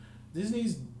Disney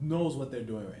knows what they're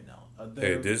doing right now.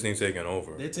 Disney taking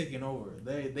over. They're taking over.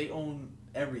 They own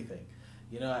everything.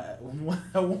 You know, at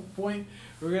one point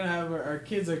we're gonna have our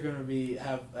kids are gonna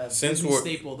have Disney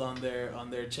stapled on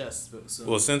their chests. So.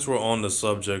 Well, since we're on the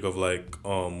subject of like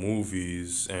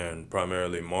movies and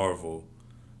primarily Marvel,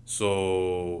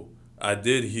 so I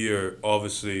did hear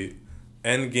obviously,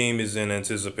 Endgame is in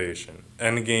anticipation.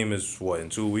 Endgame is what, in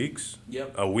 2 weeks?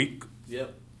 Yep. A week.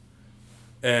 Yep.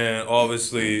 And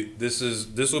obviously, this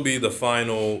will be the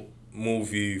final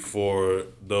movie for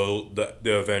the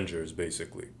Avengers,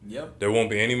 basically. Yep. There won't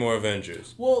be any more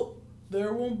Avengers. Well,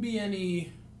 there won't be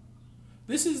any.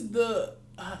 This is the.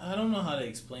 I don't know how to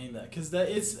explain that because that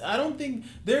it's. I don't think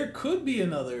there could be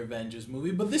another Avengers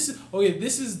movie, but this is okay.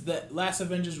 This is the last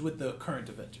Avengers with the current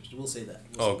Avengers. We'll say that.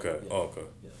 Okay, Yeah. okay.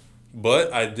 Yeah.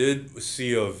 But I did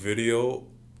see a video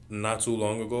not too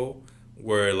long ago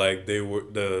where like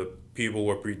the people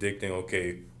were predicting,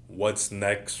 okay, what's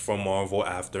next from Marvel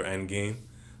after Endgame,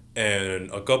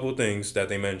 and a couple things that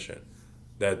they mentioned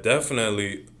that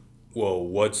definitely, well,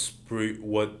 what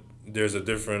there's a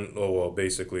different, oh well,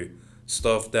 basically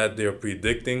stuff that they're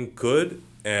predicting could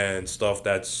and stuff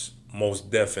that's most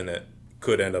definite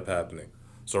could end up happening.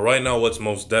 So right now, what's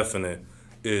most definite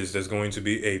is there's going to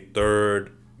be a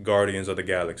third Guardians of the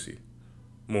Galaxy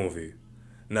movie.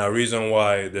 Now, reason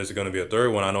why there's going to be a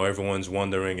third one, I know everyone's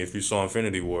wondering if you saw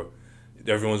Infinity War.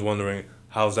 Everyone's wondering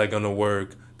how's that going to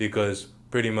work because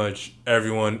pretty much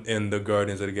everyone in the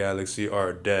Guardians of the Galaxy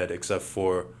are dead except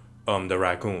for the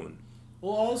raccoon.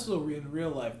 Well, also in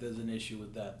real life, there's an issue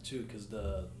with that too because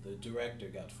the director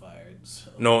got fired.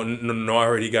 So. No, I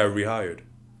heard he got rehired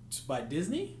By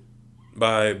Disney?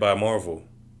 by Marvel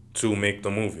to make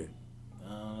the movie. I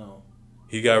don't know.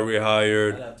 He got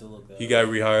rehired. I'd have to look that He up. got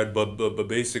rehired, but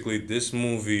basically this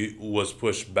movie was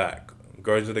pushed back.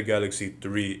 Guardians of the Galaxy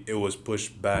 3, it was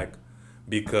pushed back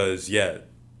because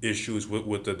issues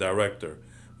with the director.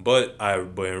 But I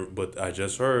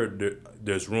just heard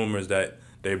there's rumors that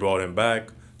they brought him back,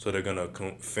 so they're gonna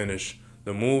finish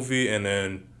the movie and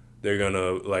then they're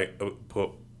gonna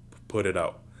put it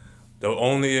out. The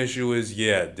only issue is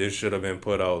this should have been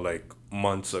put out like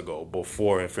months ago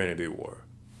before Infinity War.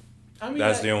 I mean,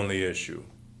 That's the only issue.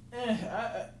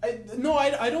 No,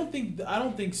 I don't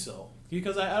think so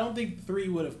because I don't think 3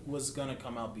 was gonna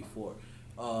come out before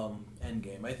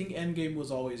Endgame. I think Endgame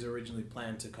was always originally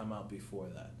planned to come out before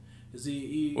that.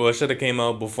 Well, it should have came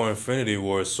out before Infinity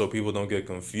War so people don't get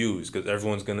confused because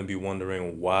everyone's gonna be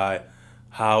wondering why,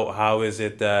 how is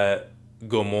it that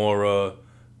Gamora,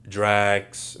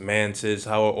 Drax, Mantis,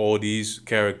 how are all these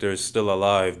characters still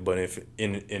alive but if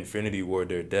in Infinity War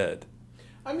they're dead?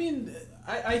 I mean,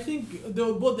 I think in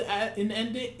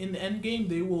Endgame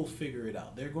they will figure it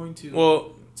out. They're going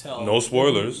to tell. No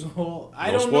spoilers. Well,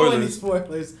 I don't know any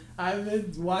spoilers. I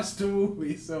haven't watched the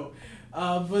movie, so.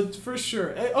 But for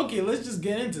sure. Okay, let's just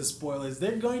get into spoilers.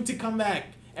 They're going to come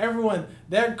back. Everyone,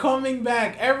 they're coming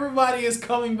back. Everybody is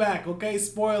coming back. Okay,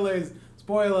 spoilers.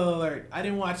 Spoiler alert. I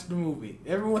didn't watch the movie.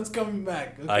 Everyone's coming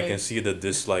back. Okay? I can see the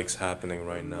dislikes happening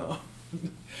right now.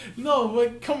 No,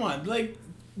 but come on. Like,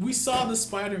 we saw the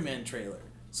Spider-Man trailer.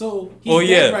 So, he's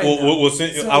dead right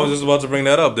now. I was just about to bring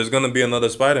that up. There's going to be another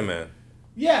Spider-Man.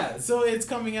 Yeah, so it's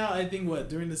coming out, I think,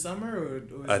 during the summer? Or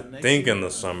is I it next think year? in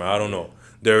the summer. I don't know.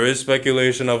 There is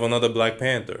speculation of another Black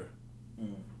Panther.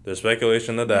 There's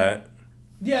speculation of that.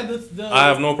 Yeah, I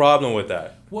have no problem with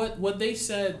that. What they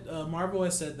said, Marvel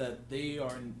has said that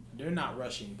they're not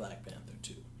rushing Black Panther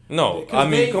 2. No, I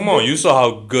mean, come on. You saw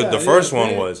how good the first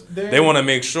one was. They want to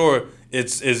make sure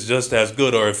it's just as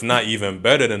good, or if not even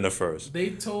better than the first.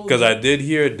 They told because I did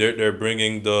hear they're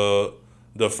bringing the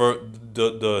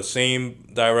same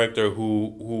director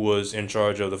who was in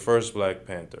charge of the first Black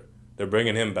Panther. They're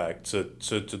bringing him back to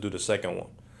do the second one.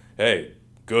 Hey,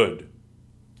 good.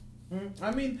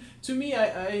 I mean, to me,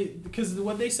 I because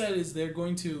what they said is they're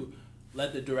going to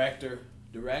let the director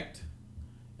direct,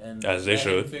 and as they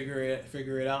should figure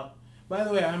it out. By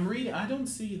the way, I'm reading. I don't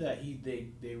see that they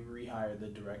rehired the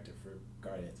director for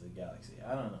Guardians of the Galaxy.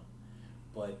 I don't know,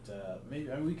 but maybe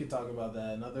we could talk about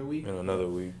that another week. In another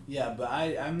week. Yeah, but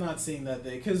I'm not seeing that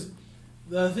because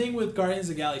the thing with Guardians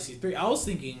of the Galaxy 3, I was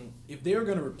thinking if they were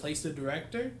gonna replace the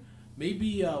director.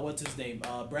 Maybe what's his name?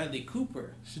 Bradley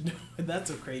Cooper. That's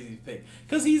a crazy pick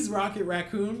because he's Rocket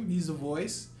Raccoon. He's the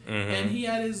voice, and he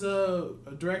had his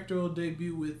directorial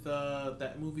debut with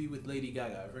that movie with Lady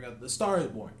Gaga. I forgot. The Star is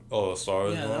Born. Oh, Star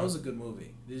is Born. Yeah, that was a good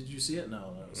movie. Did you see it?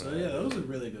 No. So yeah, that was a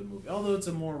really good movie. Although it's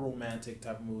a more romantic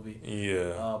type of movie.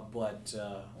 Yeah. But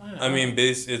I mean,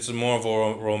 it's more of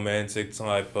a romantic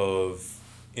type of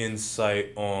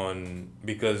insight on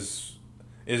because.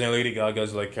 Isn't Lady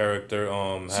Gaga's character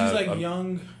she's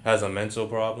young, has a mental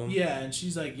problem? Yeah, and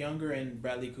she's younger, and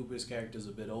Bradley Cooper's character's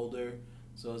a bit older,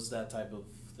 so it's that type of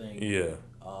thing. Yeah.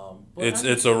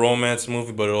 It's a romance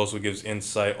movie, but it also gives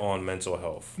insight on mental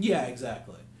health. Yeah,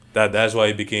 exactly. That's why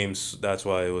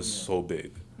it was so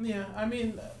big. Yeah, I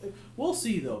mean, we'll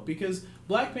see though, because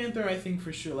Black Panther, I think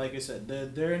for sure, like I said,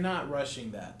 they're not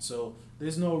rushing that, so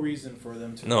there's no reason for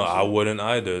them to. No, I wouldn't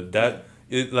either. That.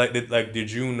 Did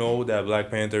you know that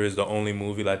Black Panther is the only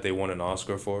movie that they won an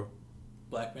Oscar for?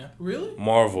 Black Panther. Really?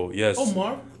 Marvel, yes. Oh,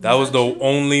 Marvel. That was the true?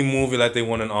 only movie that they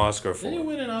won an Oscar for. Did he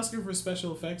win an Oscar for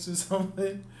special effects or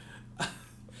something?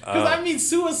 Uh, Because I mean,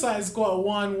 Suicide Squad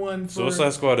won one for.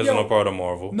 Suicide Squad isn't a part of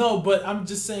Marvel. No, but I'm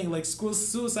just saying, like,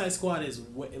 Suicide Squad is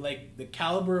way, like, the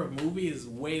caliber of movie is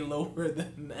way lower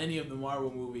than any of the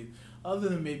Marvel movies, other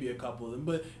than maybe a couple of them.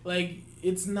 But like,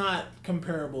 it's not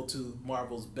comparable to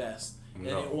Marvel's best. And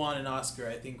No. it won an Oscar,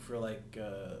 I think, for like,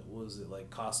 what was it, like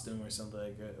costume or something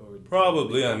like that? Or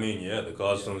Probably, I mean, yeah, the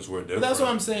costumes were different. But that's what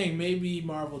I'm saying. Maybe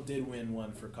Marvel did win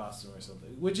one for costume or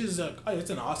something, which is it's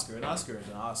an Oscar. An Oscar is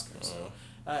an Oscar. So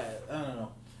I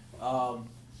don't know.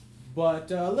 But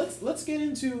let's get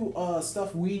into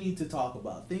stuff we need to talk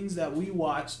about. Things that we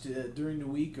watched during the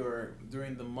week or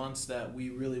during the months that we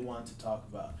really want to talk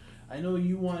about. I know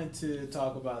you wanted to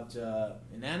talk about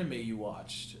an anime you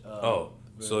watched.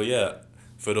 So yeah,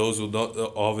 for those who don't,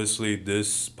 obviously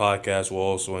this podcast will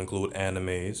also include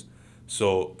animes.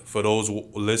 So for those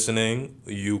listening,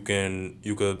 you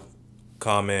could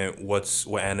comment what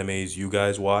animes you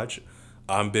guys watch.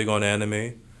 I'm big on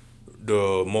anime.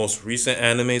 The most recent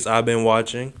animes I've been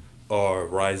watching are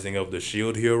Rising of the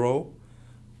Shield Hero,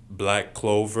 Black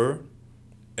Clover,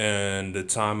 and The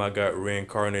Time I Got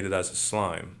Reincarnated as a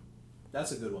Slime.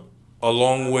 That's a good one.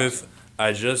 Along with,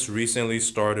 I just recently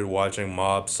started watching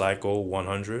Mob Psycho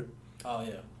 100. Oh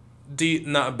yeah.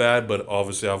 Not bad, but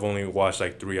obviously I've only watched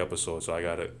like 3 episodes, so I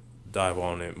gotta dive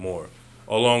on it more.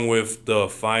 Along with the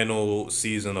final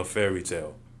season of Fairy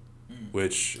Tail,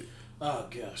 which Oh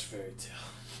gosh, Fairy Tail.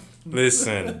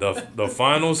 listen, the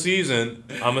final season,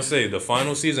 I'm gonna say the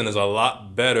final season is a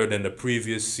lot better than the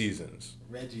previous seasons.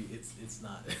 Reggie, it's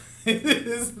not.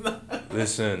 It's not.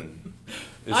 Listen,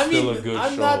 it's still a good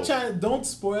I'm show. not trying to. Don't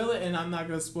spoil it, and I'm not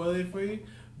gonna spoil it for you.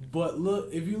 But look,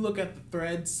 if you look at the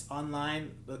threads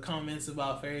online, the comments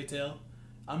about Fairy Tail,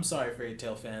 I'm sorry, Fairy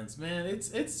Tail fans, man.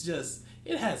 It's just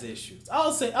it has issues.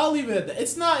 I'll leave it at that.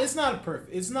 It's not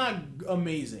perfect. It's not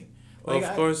amazing. Of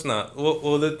course not.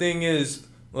 Well, the thing is,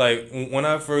 like, when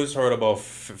I first heard about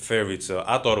Fairy Tail,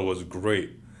 I thought it was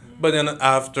great. But then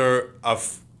after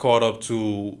I've caught up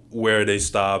to where they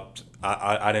stopped,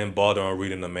 I didn't bother on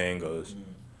reading the mangas.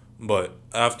 But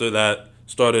after that,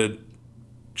 started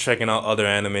checking out other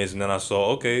animes, and then I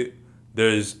saw, okay,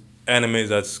 there's animes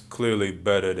that's clearly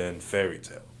better than Fairy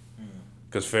Tail.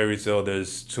 Because Fairy Tail,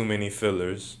 there's too many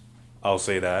fillers. I'll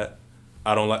say that.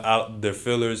 I don't like... the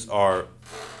fillers are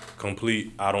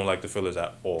complete. I don't like the fillers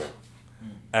at all.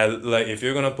 Like, if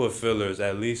you're gonna put fillers,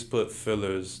 at least put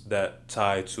fillers that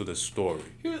tie to the story.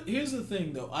 Here's the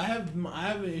thing, though. I have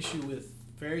an issue with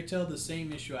Fairy Tail, the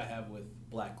same issue I have with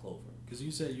Black Clover. Because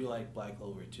you said you like Black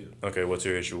Clover too. Okay, what's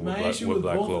your issue with My issue with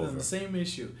Black both Clover? of them, the same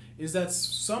issue, is that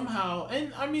somehow,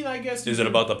 and I mean, I guess... Is it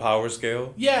about the power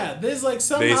scale? Yeah, there's like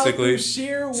somehow Basically, through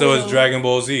sheer will... So it's Dragon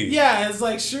Ball Z. Yeah, it's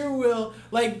like sheer will...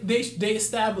 Like, they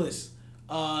establish...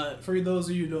 for those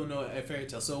of you who don't know a Fairy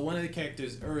Tail, so one of the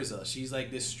characters, Urza, she's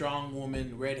like this strong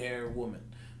woman, red hair woman.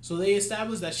 So they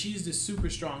establish that she's this super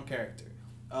strong character.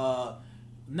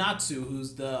 Natsu,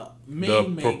 who's the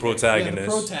main protagonist. Yeah, the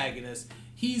protagonist.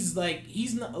 He's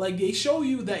not like they show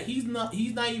you that he's not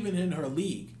even in her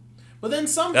league. But then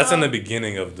somehow that's in the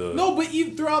beginning of the... No, but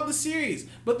even throughout the series.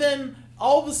 But then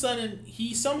all of a sudden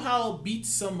he somehow beats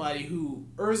somebody who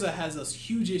Urza has a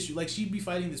huge issue. Like, she'd be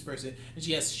fighting this person and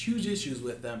she has huge issues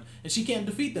with them and she can't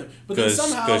defeat them. But then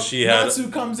somehow Natsu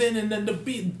comes in and then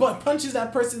punches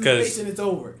that person in the face and it's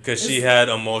over. Because she had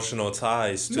emotional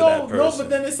ties to that person. No, but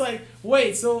then it's like,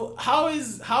 wait, so how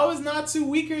is Natsu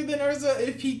weaker than Urza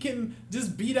if he can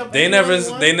just beat up? They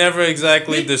never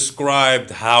exactly described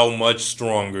how much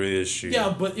stronger is she. Yeah,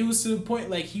 but it was to the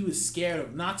point like he was scared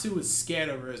of Natsu was scared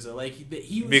of Urza. Like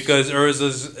he was, because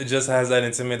Urza just has that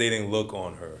intimidating look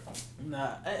on her.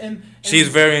 Nah, and she's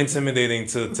very intimidating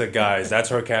to guys. That's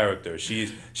her character.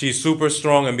 She's super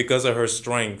strong, and because of her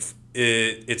strength,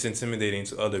 it's intimidating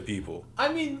to other people.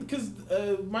 I mean, because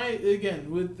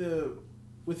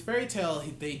with Fairy Tail,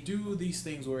 they do these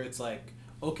things where it's like,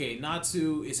 okay,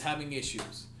 Natsu is having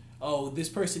issues. Oh, this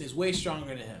person is way stronger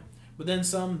than him. But then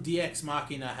some DX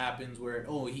Machina happens where,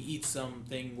 he eats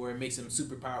something where it makes him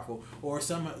super powerful. Or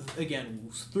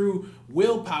through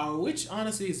willpower, which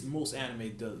honestly is most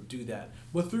anime do that.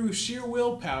 But through sheer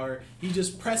willpower, he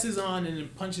just presses on and then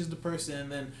punches the person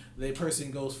and then the person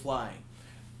goes flying.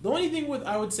 The only thing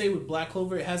I would say with Black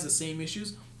Clover, it has the same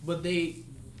issues, but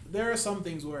there are some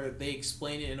things where they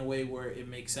explain it in a way where it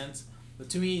makes sense. But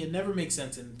to me, it never makes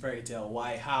sense in Fairy Tail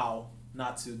how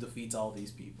Natsu defeats all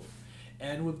these people.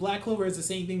 And with Black Clover, it's the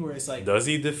same thing where it's like. Does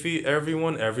he defeat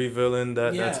everyone? Every villain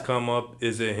that's Yeah. come up?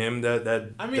 Is it him that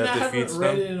I mean, that I defeats haven't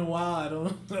read them? it in a while. I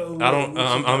don't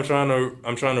know. I'm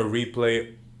trying to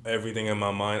replay everything in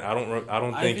my mind. I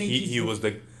don't I think think he's he the- was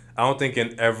the. I don't think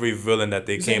in every villain that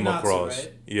they You say came Natsu, across.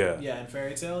 right? Yeah. Yeah, in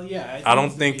Fairy Tail. Yeah, I don't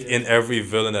he's think defeated. in every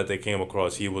villain that they came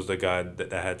across, he was the guy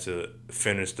that had to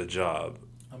finish the job.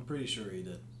 I'm pretty sure he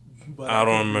did. But I could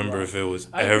don't be remember wrong. if it was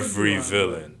I could be every wrong,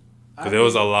 villain. but Because there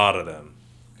was a lot of them.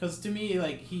 Because to me,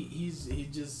 like he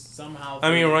just somehow.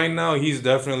 I mean, right now he's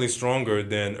definitely stronger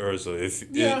than Urza.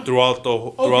 Yeah. Throughout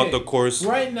Okay. the course,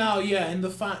 Right now, yeah, in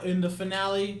the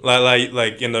finale.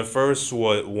 like in the first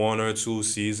 1 or 2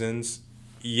 seasons,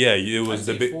 yeah, it was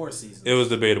I'd say 4 seasons. it was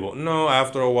debatable. No,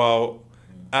 after a while,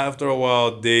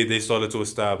 they started to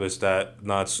establish that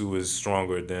Natsu is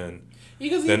stronger than.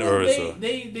 Because than even Urza.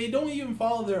 they don't even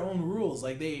follow their own rules.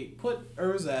 Like they put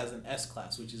Urza as an S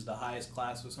class, which is the highest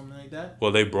class or something like that.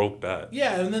 Well, they broke that.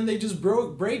 Yeah, and then they just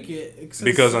break it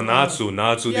Because of Natsu.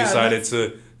 Natsu Yeah, decided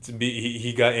to be.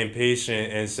 He got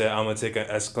impatient and said, "I'm gonna take an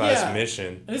S class Yeah.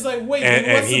 mission," And it's like, wait, and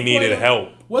what's he the needed point of- help.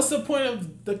 What's the point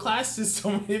of the class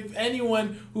system if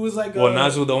anyone who is like, Well,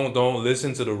 Natsu don't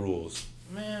listen to the rules.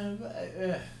 man,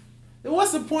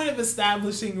 what's the point of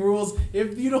establishing rules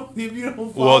if you don't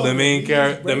follow Well, the them? main You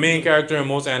just break them. character in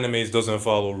most animes doesn't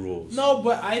follow rules. No,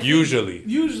 but I think,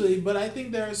 Usually. but I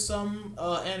think there are some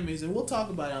animes, and we'll talk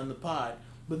about it on the pod.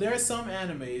 But there are some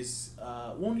animes.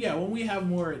 When we have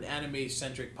more anime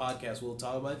centric podcasts, we'll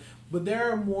talk about it. But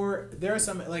there are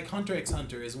some like Hunter x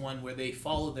Hunter is one where they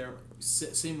follow their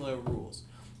similar rules,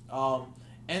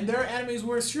 and there are animes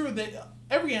where sure that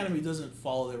every anime doesn't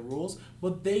follow their rules,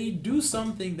 but they do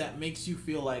something that makes you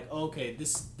feel like okay,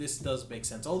 this does make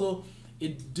sense. Although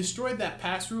it destroyed that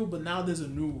past rule, but now there's a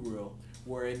new rule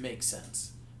where it makes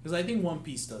sense. Because I think One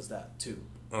Piece does that too.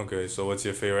 Okay, so what's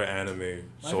your favorite anime?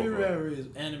 My favorite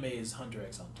anime is Hunter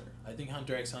x Hunter. I think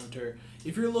Hunter x Hunter.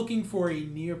 If you're looking for a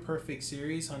near perfect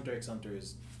series, Hunter x Hunter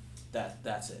is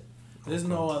that's it. There's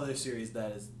no other series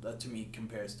that to me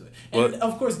compares to it. And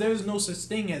of course, there's no such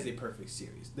thing as a perfect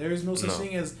series. There is no such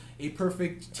thing as a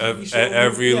perfect TV show.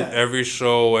 Every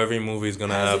show, every movie is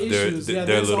gonna have issues. their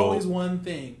there's little always one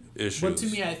thing. issues. But to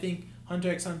me, I think Hunter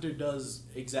x Hunter does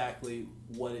exactly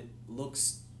what it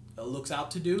looks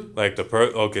out to do. Like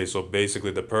so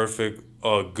basically the perfect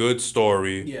good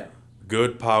story, Yeah.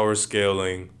 good power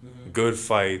scaling, good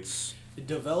fights. It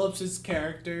develops its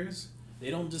characters. They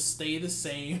don't just stay the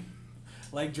same,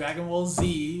 like Dragon Ball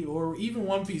Z or even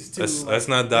One Piece too. That's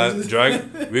not that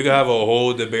we could have a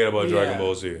whole debate about Dragon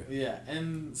Ball Z. Yeah,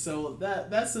 and so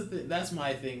that's the that's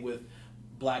my thing with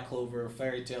Black Clover,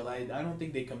 Fairy Tail. I don't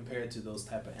think they compare to those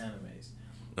type of animes.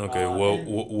 Okay,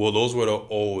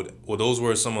 those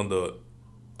were some of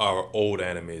our old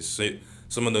animes.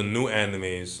 Some of the new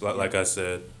animes, like I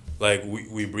said, like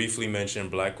we briefly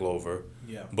mentioned Black Clover.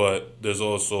 Yeah. But there's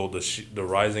also the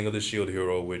Rising of the Shield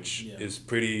Hero, which Yeah. is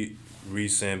pretty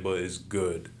recent, but is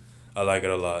good. I like it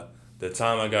a lot. The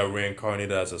time I got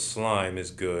reincarnated as a slime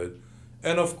is good,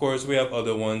 and of course we have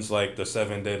other ones like the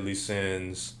Seven Deadly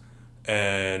Sins,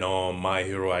 and My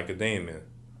Hero Academia.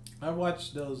 I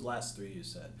watched those last 3 you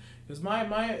said. Because my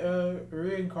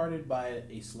reincarnated by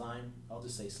a slime, I'll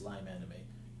just say slime anime.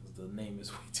 Because the name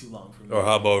is way too long for me. Or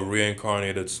how about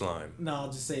Reincarnated Slime? No,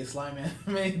 I'll just say slime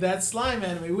anime. That's slime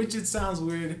anime, which it sounds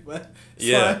weird, but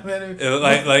Yeah, slime anime.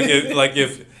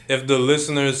 if the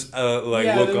listeners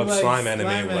look up like, slime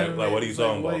anime, like what are you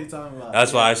talking What are about? you talking about?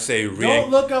 That's why I say Don't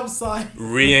look up slime.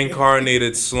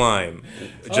 Reincarnated slime.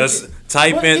 Just Okay.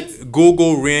 type But in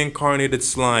Google reincarnated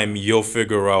slime. You'll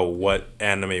figure out what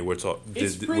anime we're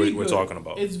It's pretty we're good. talking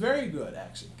about. It's very good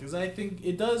actually, because I think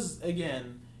it does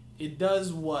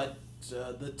what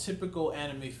the typical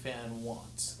anime fan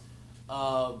wants.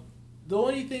 The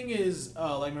only thing is,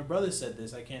 like my brother said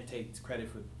this, I can't take credit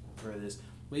for this,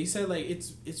 but he said like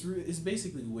it's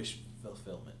basically wish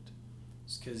fulfillment.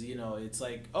 Because it's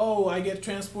like, oh, I get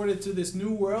transported to this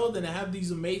new world and I have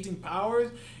these amazing powers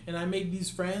and I make these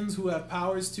friends who have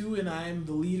powers too and I am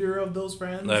the leader of those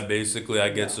friends. Like basically, I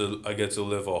get to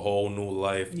live a whole new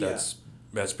life that's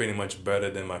pretty much better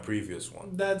than my previous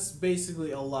one. That's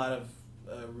basically a lot of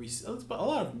a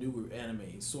lot of newer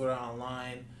anime, Sword Art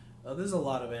Online. There's a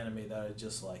lot of anime that are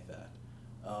just like that.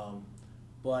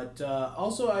 But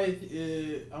also I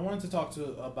wanted to talk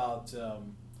about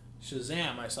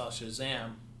Shazam. I saw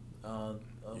Shazam.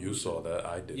 You saw that,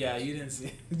 I did. Yeah, you didn't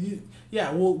see it.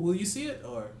 Yeah, will you see it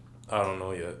or? I don't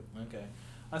know yet. Okay.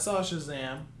 I saw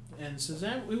Shazam, and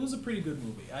Shazam, it was a pretty good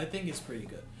movie. I think it's pretty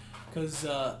good. Because,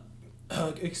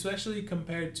 especially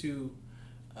compared to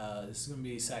This is gonna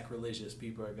be sacrilegious.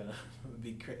 People are gonna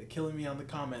be killing me on the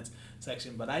comments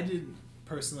section, but I didn't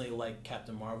personally like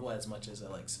Captain Marvel as much as I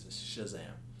like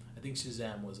Shazam. I think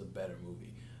Shazam was a better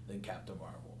movie than Captain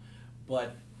Marvel,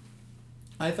 but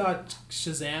I thought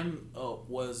Shazam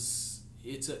was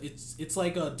it's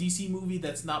like a DC movie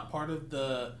that's not part of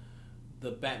the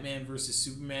Batman versus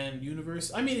Superman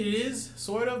universe. I mean, it is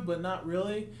sort of, but not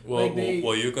really. Well, Like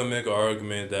well, you can make an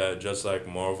argument that just like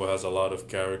Marvel has a lot of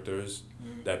characters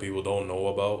that people don't know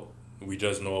about, we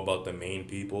just know about the main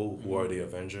people who are the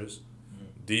Avengers.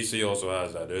 DC also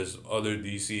has that. There's other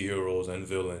DC heroes and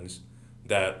villains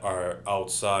that are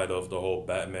outside of the whole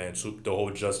the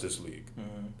whole Justice League,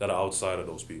 that are outside of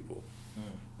those people.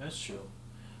 That's true.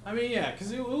 I mean, yeah,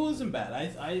 because it wasn't bad.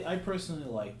 I personally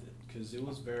liked it because it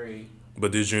was very.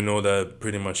 But did you know that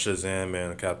pretty much Shazam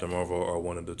and Captain Marvel are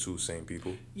one of the two same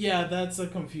people? Yeah, that's a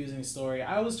confusing story.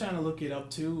 I was trying to look it up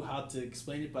too, how to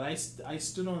explain it, but I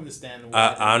still don't understand.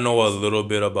 I know a little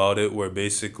bit about it, where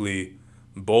basically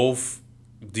both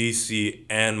DC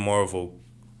and Marvel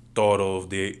thought of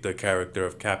the character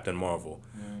of Captain Marvel.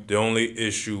 The only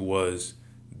issue was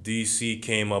DC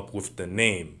came up with the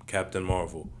name Captain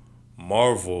Marvel.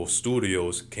 Marvel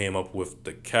Studios came up with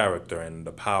the character and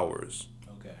the powers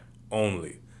Okay.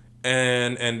 only.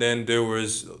 And then there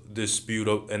was dispute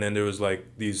of, and then there was like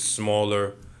these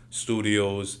smaller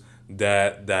studios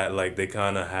that like they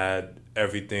kind of had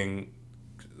everything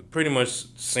pretty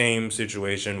much same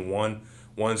situation.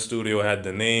 One studio had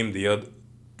the name, the other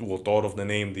thought of the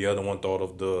name, the other one thought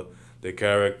of the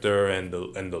character and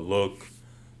the look,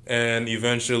 and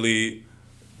eventually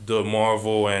the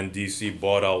Marvel and DC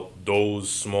bought out those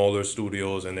smaller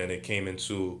studios, and then it came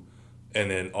into, and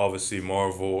then obviously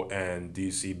Marvel and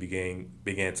DC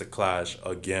began to clash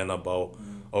again about,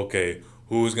 okay,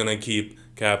 who's gonna keep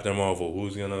Captain Marvel,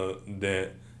 who's gonna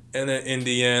then, and then in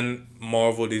the end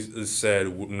Marvel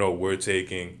said no, we're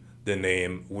taking the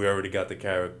name, we already got the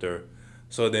character.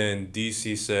 So then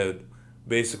DC said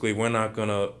basically we're not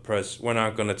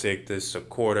gonna take this to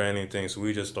court or anything, so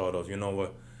we just thought of, you know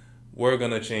what, we're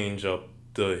gonna change up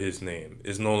his name.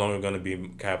 It's no longer gonna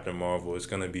be Captain Marvel. It's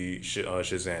gonna be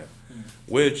Shazam.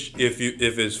 Which, if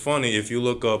it's funny, if you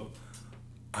look up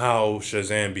how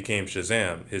Shazam became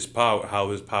Shazam, how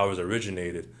his powers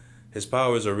originated. His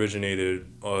powers originated,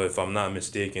 if I'm not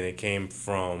mistaken, it came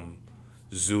from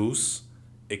Zeus.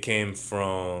 It came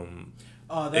from.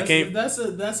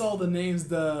 That's all the names.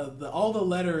 The all the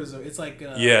letters are. It's like.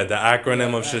 Yeah, the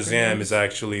acronym of Shazam acronyms. Is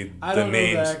actually I the don't know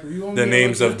names. The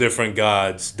names of different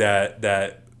gods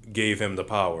that gave him the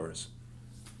powers.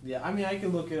 Yeah, I mean, I can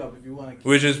look it up if you want to.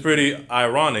 Which is pretty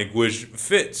ironic, which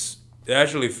fits. It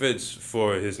actually fits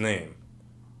for his name.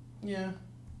 Yeah,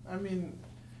 I mean,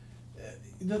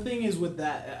 the thing is with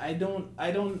that, I don't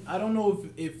know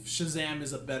if Shazam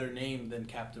is a better name than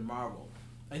Captain Marvel.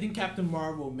 I think Captain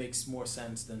Marvel makes more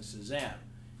sense than Shazam,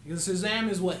 because Shazam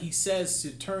is what he says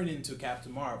to turn into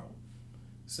Captain Marvel.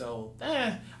 So,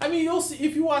 I mean, you'll see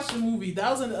if you watch the movie. That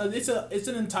was it's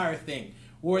an entire thing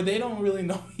where they don't really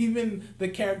know. Even the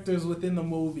characters within the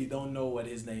movie don't know what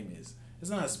his name is. It's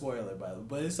not a spoiler, by the way,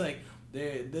 but it's like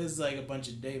there's like a bunch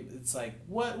of Dave. It's like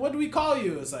what do we call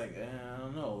you? It's like I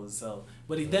don't know. So,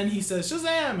 but then he says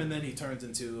Shazam, and then he turns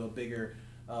into a bigger.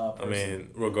 Person. I mean,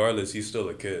 regardless, he's still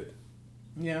a kid.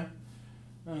 Yeah.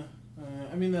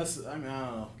 I mean I don't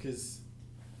know, cause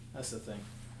that's the thing.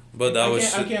 But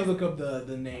I can't look up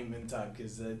the name in time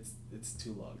because it's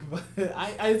too long. But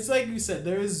it's like you said,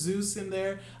 there is Zeus in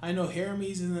there. I know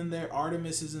Hermes is in there.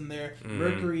 Artemis is in there.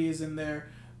 Mercury is in there.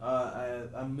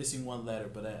 I'm missing one letter,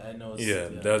 but I know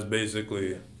it's... that's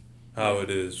basically how it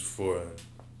is for...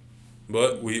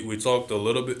 But we talked a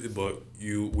little bit, but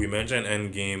we mentioned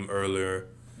Endgame earlier.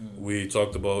 We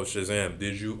talked about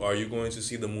Shazam. Are you going to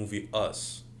see the movie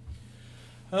Us?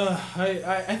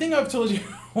 I think I've told you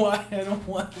why I don't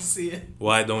want to see it.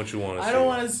 Why don't you want to see it? I don't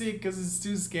want to see it because it's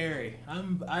too scary.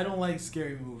 I don't like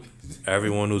scary movies.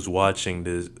 Everyone who's watching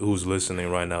this, who's listening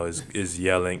right now, is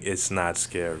yelling, it's not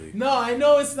scary. No, I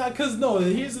know it's not, because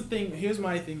here's the thing. Here's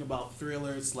my thing about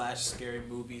thriller/scary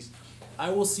movies. I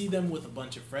will see them with a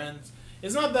bunch of friends.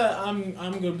 It's not that I'm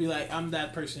gonna be like I'm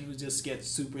that person who just gets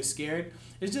super scared.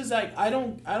 It's just like I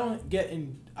don't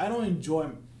enjoy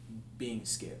being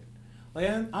scared. Like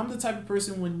I'm the type of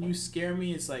person, when you scare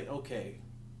me, it's like, okay,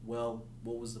 well,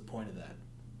 what was the point of that?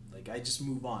 Like I just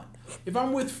move on. If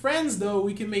I'm with friends though,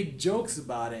 we can make jokes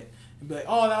about it and be like,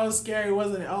 oh, that was scary,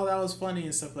 wasn't it? Oh, that was funny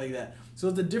and stuff like that. So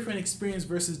it's a different experience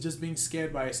versus just being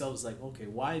scared by yourself. It's like, okay,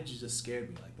 why did you just scare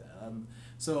me like that?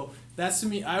 So that's, to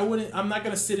me, I'm not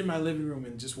gonna sit in my living room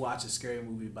and just watch a scary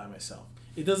movie by myself.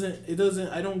 It doesn't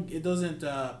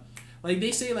like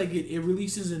they say like it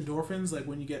releases endorphins like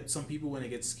when you get some people when they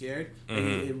get scared like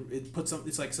it puts some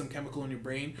it's like some chemical in your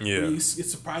brain it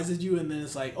surprises you and then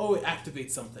it's like oh it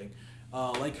activates something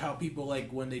like how people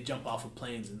like when they jump off of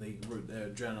planes and their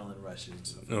adrenaline rushes and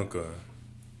stuff like that.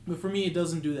 But for me it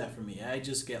doesn't do that for me. I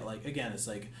just get like again it's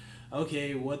like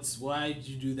okay why did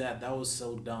you do that? That was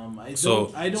so dumb. I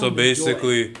don't so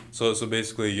basically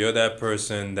you're that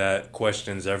person that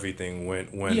questions everything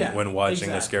when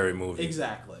watching a scary movie.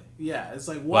 Exactly. Yeah, it's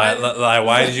like why?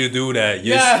 Why did you do that?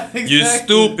 Exactly. You're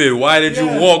stupid. Why did you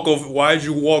walk? Why did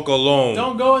you walk alone?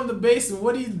 Don't go in the basement.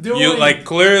 What are you doing? You like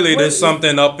clearly there's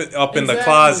something up in the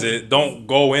closet. Don't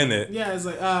go in it. Yeah, it's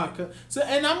like so,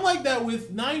 and I'm like that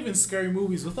with not even scary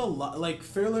movies, with a lot like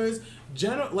thrillers,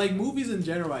 like movies in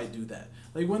general. I do that.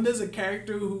 Like when there's a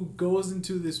character who goes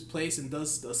into this place and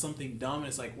does something dumb, and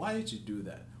it's like, why did you do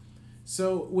that?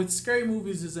 So with scary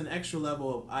movies, there's an extra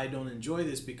level of I don't enjoy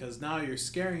this because now you're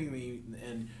scaring me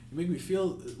and you make me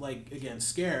feel like again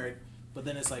scared. But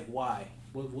then it's like why?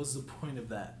 What's the point of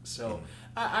that? So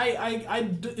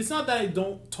it's not that I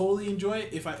don't totally enjoy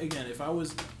it. If I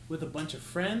was with a bunch of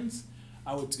friends,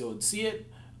 I would go and see it.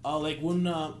 Like when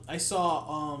I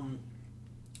saw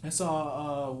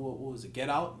what was it? Get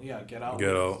Out. Yeah, Get Out.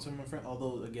 Get Out. Some of my friends.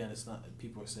 Although again, it's not.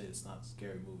 People say it's not a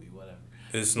scary movie. Whatever.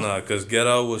 It's not, because Get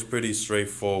Out was pretty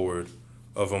straightforward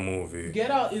of a movie.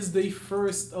 Get Out is the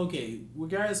first,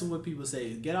 regardless of what people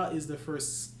say, Get Out is the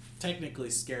first technically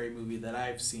scary movie that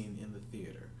I've seen in the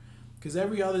theater. Because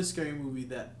every other scary movie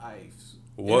that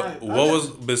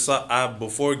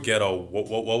before Get Out,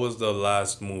 what was the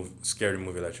last scary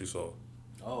movie that you saw?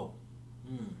 Oh.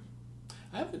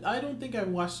 I don't think I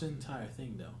watched the entire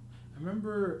thing, though. I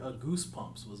remember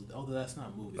Goosebumps although that's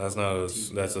not a movie.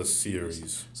 That's a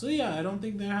series. So yeah, I don't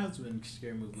think there has been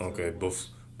scary movies. Okay,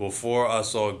 before I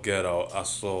saw Get Out, I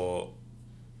saw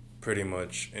pretty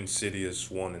much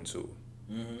Insidious 1 and 2.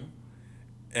 Mm-hmm.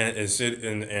 And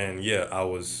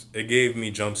it gave me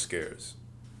jump scares,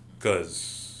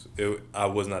 cause I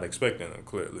was not expecting them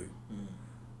clearly. Mm.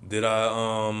 Did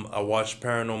I watched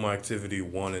Paranormal Activity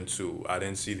 1 and 2. I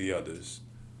didn't see the others.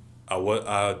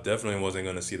 I definitely wasn't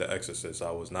going to see The Exorcist.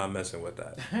 I was not messing with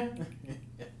that.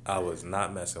 I was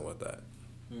not messing with that.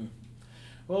 Hmm.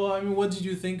 Well, I mean, what did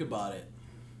you think about it?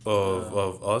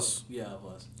 Of Us? Yeah, of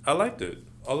Us. I liked it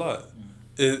a lot.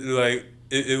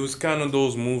 It was kind of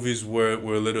those movies where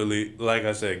literally, like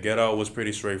I said, Get Out was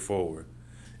pretty straightforward.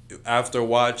 After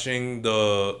watching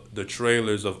the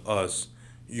trailers of Us,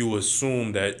 you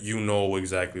assume that you know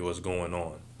exactly what's going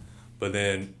on. But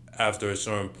then after a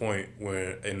certain point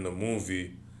where in the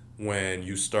movie, when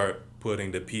you start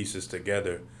putting the pieces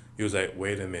together, he was like,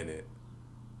 wait a minute,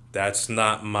 that's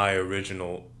not my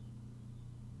original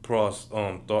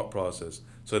thought process.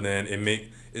 So then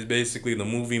it's basically the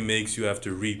movie makes you have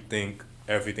to rethink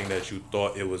everything that you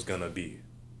thought it was gonna be.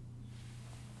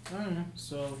 I don't know.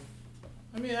 So,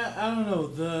 I mean, I don't know.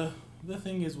 The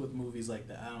thing is with movies like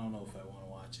that, I don't know if I want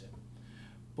to watch it.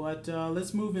 But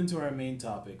let's move into our main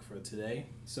topic for today.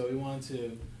 So we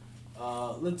wanted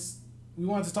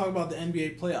to talk about the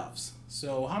NBA playoffs.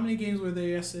 So how many games were there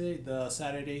yesterday? The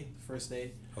Saturday, first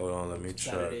day. Hold on, let me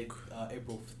Saturday, check.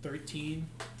 April 13.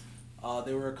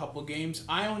 There were a couple games.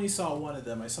 I only saw one of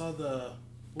them. I saw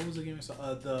what was the game I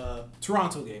saw? The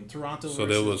Toronto game. So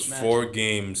there was Magic. 4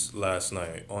 games last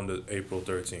night on the April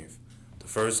 13th. The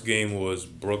first game was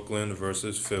Brooklyn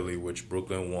versus Philly, which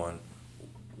Brooklyn won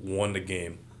the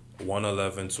game,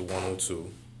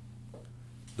 111-102.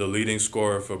 The leading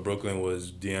scorer for Brooklyn was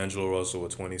D'Angelo Russell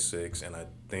with 26, and I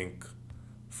think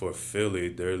for Philly,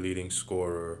 their leading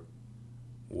scorer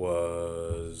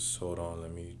was, hold on,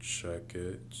 let me check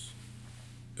it.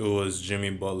 It was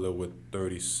Jimmy Butler with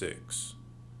 36.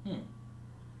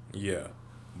 Yeah,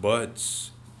 but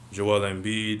Joel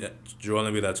Embiid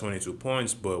had 22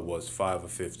 points, but was 5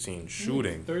 of 15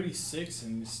 shooting. 36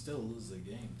 and you still lose the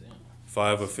game, damn.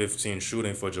 5 of 15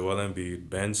 shooting for Joel Embiid.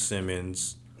 Ben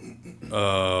Simmons,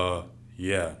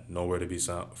 nowhere to be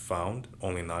found.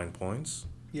 Only 9 points.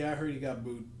 Yeah, I heard he got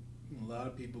booed. A lot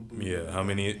of people booed. Yeah, how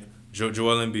many?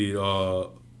 Joel Embiid.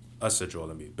 I said Joel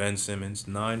Embiid. Ben Simmons,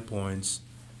 9 points,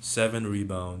 7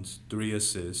 rebounds, 3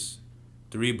 assists,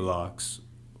 3 blocks,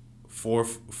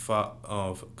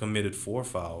 committed 4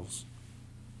 fouls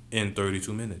in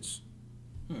 32 minutes.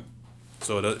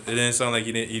 So it didn't sound like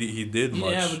he did much. He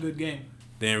didn't have a good game.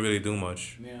 Didn't really do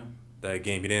much. Yeah. That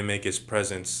game, he didn't make his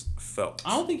presence felt.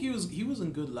 I don't think he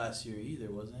wasn't good last year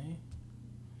either, wasn't he?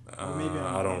 Or maybe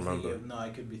I don't remember. No, I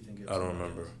could be thinking. I don't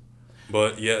remember.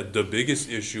 But yeah, the biggest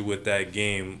issue with that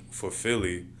game for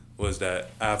Philly was that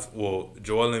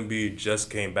Joel Embiid just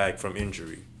came back from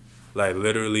injury. Like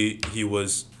literally, he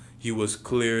was he was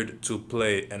cleared to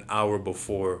play an hour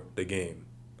before the game,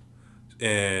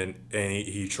 and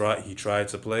he tried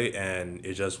to play, and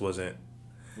it just wasn't.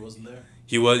 It wasn't there.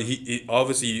 He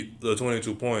obviously the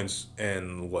 22 points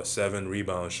and what 7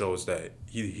 rebounds shows that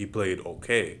he played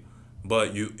okay,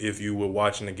 but if you were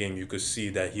watching the game, you could see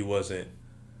that he wasn't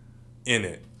in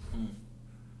it.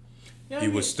 Yeah, He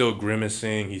was still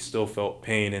grimacing. He still felt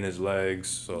pain in his legs.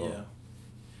 So yeah.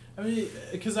 I mean,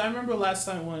 because I remember last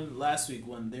week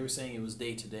when they were saying it was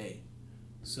day to day,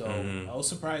 so I was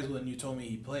surprised when you told me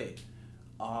he played.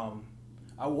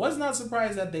 I was not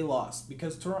surprised that they lost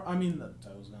because Toronto. I mean,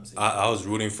 I was gonna say I was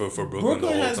rooting for Brooklyn. Brooklyn the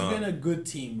whole has time. been a good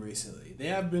team recently. They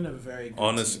have been a very good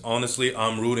team. Honestly,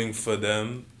 I'm rooting for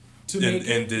them To in, make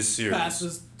in it this series past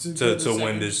this- to to get the win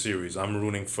second- this series. I'm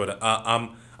rooting for the. I'm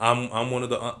one of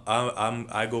the.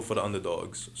 I go for the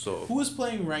underdogs. So Who is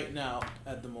playing right now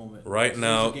at the moment? right So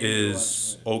now there's a game to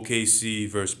is watch, right? OKC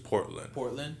versus Portland.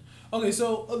 Portland. Okay,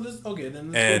 so then let's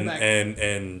And go back.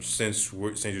 and since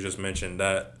you just mentioned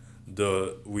that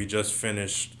we just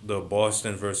finished the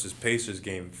Boston versus Pacers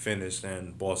game finished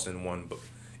and Boston won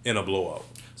in a blowout.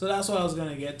 So that's what I was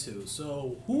gonna get to.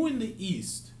 So who in the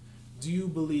East do you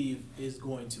believe is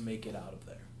going to make it out of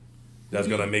there? That's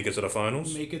Who do gonna you- make it to the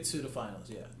finals. Make it to the finals,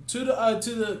 yeah. To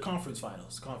the conference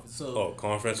finals. So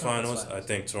Conference finals. I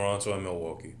think Toronto and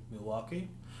Milwaukee. Milwaukee.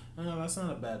 No, that's not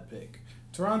a bad pick.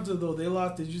 Toronto though they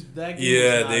lost. That game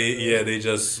Yeah, was not good. they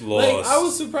just lost. Like I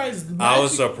was surprised. The I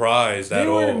was Magic- surprised at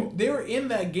all. They were in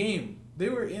that game. They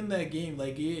were in that game,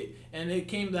 and it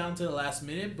came down to the last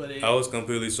minute. But I was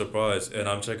completely surprised, and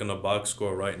I'm checking the box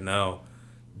score right now.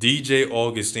 DJ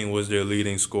Augustine was their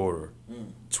leading scorer.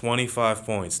 25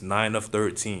 points, 9 of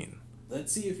 13.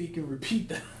 let's see if he can repeat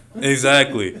that.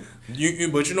 Exactly.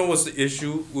 But you know what's the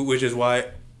issue, which is why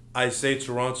I say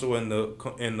Toronto in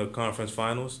the conference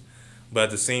finals, but at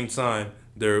the same time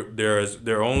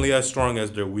they're only as strong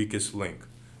as their weakest link.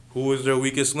 Who is their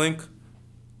weakest link?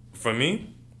 For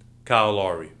me, Kyle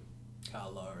Lowry.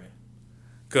 Kyle Lowry.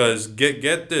 Cause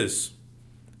get this,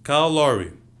 Kyle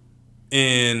Lowry,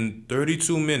 in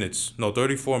 34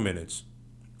 minutes,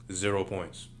 0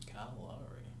 points. Kyle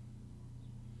Lowry.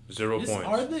 0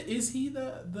 points. Is he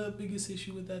the biggest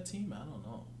issue with that team? I don't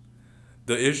know.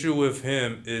 The issue with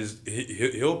him is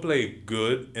he'll play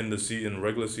good in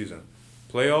regular season.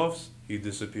 Playoffs, he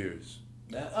disappears.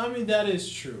 That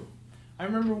is true. I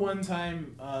remember one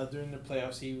time during the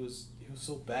playoffs he was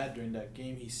so bad during that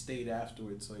game he stayed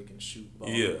afterwards so he can shoot ball.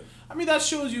 Yeah. I mean that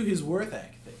shows you his worth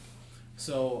ethic.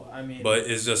 So But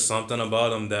it's just something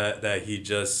about him that he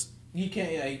just he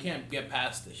can't get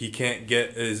past it. he can't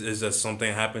get is just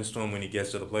something happens to him when he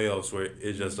gets to the playoffs where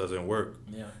it just doesn't work.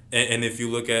 Yeah. And if you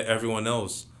look at everyone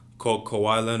else,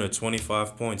 Kawhi Leonard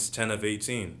 25 points, 10 of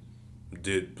 18,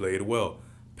 played well.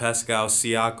 Pascal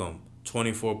Siakam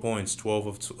 24 points,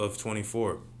 12 of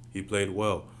 24, he played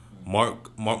well.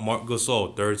 Mark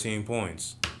Gasol 13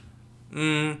 points.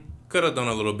 Could have done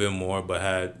a little bit more, but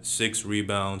had 6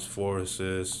 rebounds, 4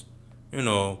 assists. You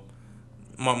know,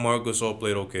 Mark Gasol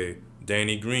played okay.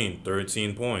 Danny Green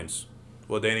 13 points.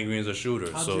 Well, Danny Green's a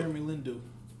shooter. How'd so Jeremy Lin do?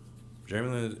 Jeremy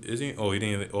Lin is he? Oh, he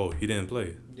didn't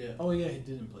play. Yeah. Oh yeah, he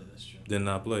didn't play. That's true. Did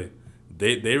not play.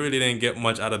 They really didn't get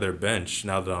much out of their bench.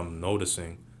 Now that I'm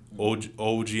noticing, OG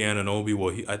Anunoby.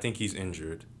 Well, I think he's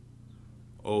injured.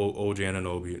 OG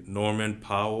Anunoby. Norman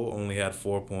Powell only had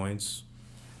 4 points.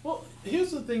 Well,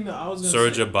 here's the thing that I was gonna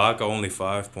Serge say. Ibaka only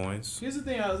 5 points. Here's the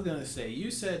thing I was gonna say.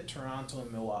 You said Toronto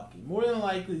and Milwaukee. More than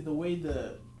likely, the way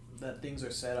that things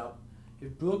are set up,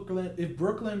 if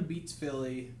Brooklyn beats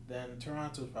Philly, then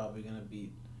Toronto's probably gonna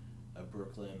beat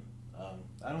Brooklyn.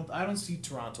 I don't see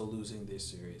Toronto losing this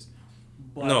series.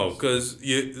 But No, because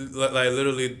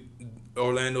literally,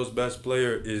 Orlando's best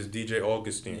player is DJ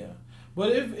Augustine. yeah,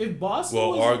 but if Boston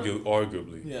Well, was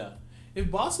arguably. yeah,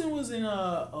 if Boston was in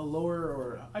a lower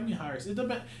or higher, it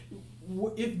depends.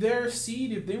 If their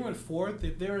seed, if they went fourth,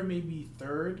 if they were maybe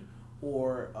third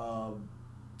or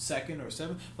second or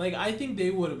seventh, like I think they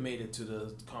would have made it to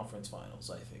the conference finals.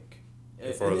 I think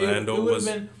If Orlando it would was-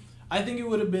 have been. I think it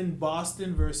would have been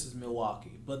Boston versus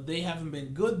Milwaukee, but they haven't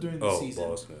been good during the season.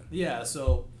 Boston. Yeah,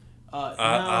 so I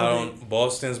now don't.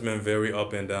 Boston's been very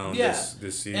up and down this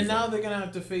season. and now they're gonna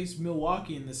have to face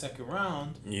Milwaukee in the second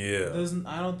round. Yeah.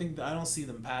 I don't see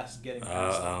them getting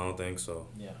past. I don't think so.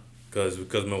 Yeah.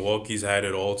 Because Milwaukee's had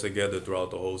it all together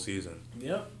throughout the whole season.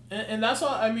 Yep, and that's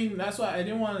why I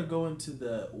didn't want to go into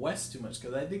the West too much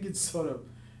because I think it's sort of,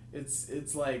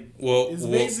 it's like it's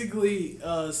basically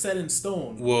set in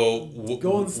stone. Well,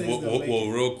 Golden State's gonna make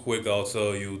it. real quick, I'll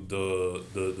tell you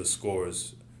the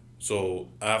scores. So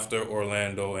after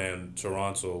Orlando and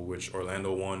Toronto, which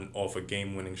Orlando won off a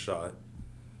game-winning shot.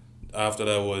 After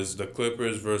that was the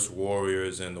Clippers versus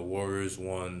Warriors, and the Warriors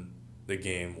won the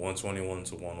game 121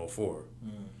 to 104.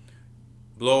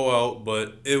 Blowout,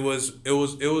 but it was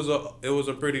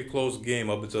a pretty close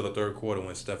game up until the third quarter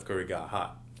when Steph Curry got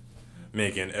hot,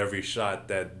 making every shot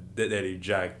that he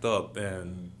jacked up,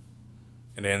 and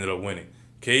they ended up winning.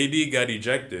 KD got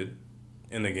ejected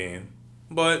in the game,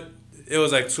 but it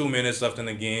was like 2 minutes left in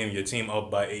the game. Your team up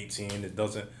by 18. It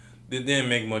didn't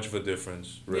make much of a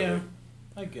difference, really. Yeah,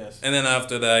 I guess. And then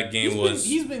after that game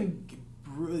He's been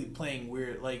really playing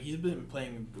weird. Like he's been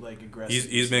playing like aggressive.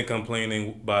 he's been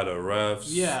complaining by the refs.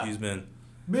 Yeah. He's been.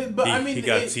 But I mean, he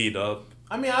got teed up.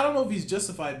 I mean, I don't know if he's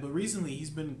justified, but recently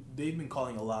they've been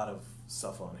calling a lot of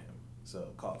stuff on him. So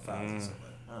call fouls and stuff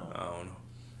like that. I don't know.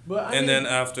 But then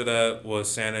after that was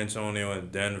San Antonio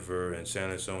and Denver, and San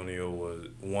Antonio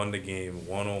won the game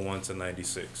 101 to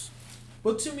 96.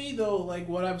 But to me though, like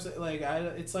what I'm saying, like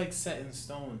it's like set in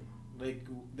stone. Like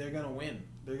they're gonna win.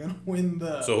 They're gonna win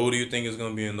the. So who do you think is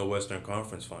gonna be in the Western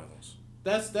Conference Finals?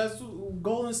 That's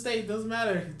Golden State. Doesn't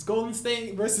matter. It's Golden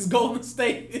State versus Golden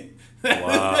State.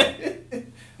 Wow.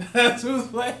 That's who's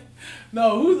playing.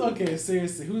 No, who's okay?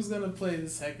 Seriously, who's gonna play the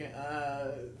second?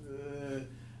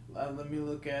 Let me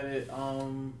look at it.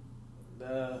 Well,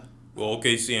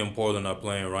 OKC and Portland are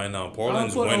playing right now.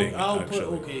 Portland's winning. I'll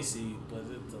actually. put OKC, but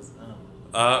it doesn't.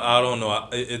 I don't know.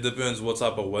 It depends what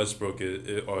type of Westbrook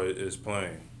is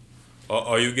playing.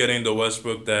 Are you getting the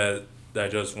Westbrook that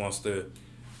just wants to?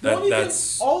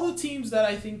 That's all the teams that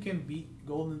I think can beat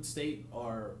Golden State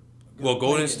are. Well,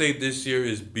 Golden State this year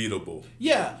is beatable.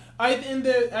 Yeah, I think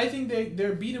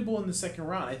they're beatable in the second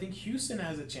round. I think Houston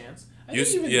has a chance.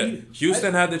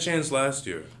 Houston had the chance last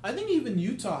year. I think even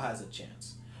Utah has a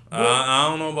chance. I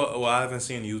don't know about. Well, I haven't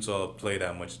seen Utah play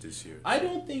that much this year. I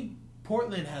don't think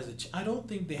Portland has a chance. I don't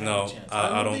think they have a chance.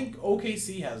 I don't think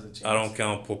OKC has a chance. I don't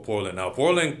count Portland. Now,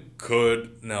 Portland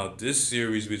could. Now, this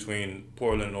series between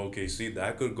Portland and OKC,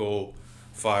 that could go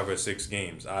 5 or 6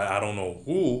 games. I don't know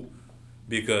who,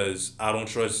 because I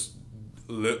don't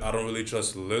really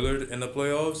trust Lillard in the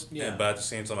playoffs. Yeah. But at the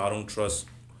same time, I don't trust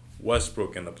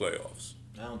Westbrook in the playoffs.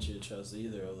 I don't trust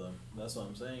either of them. That's what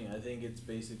I'm saying. I think it's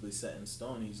basically set in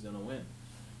stone. He's going to win.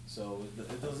 So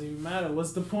it doesn't even matter.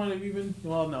 What's the point of even...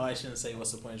 Well, no, I shouldn't say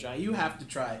what's the point of trying. You have to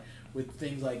try with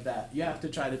things like that. You have to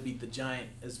try to beat the Giant.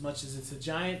 As much as it's a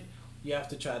Giant, you have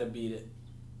to try to beat it.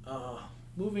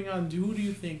 Moving on, who do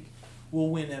you think will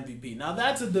win MVP? Now,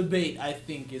 that's a debate I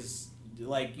think is...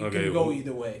 Like, you can go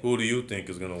either way. Who do you think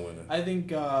is going to win it? I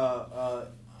think... I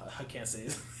can't say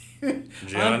it.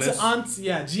 Giannis?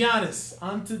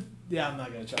 Giannis. Yeah, I'm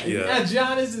not going to try. Yeah,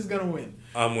 Giannis is going to win.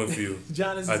 I'm with you.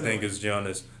 I think it's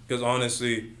Giannis. Because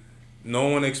honestly, no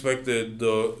one expected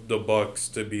the Bucks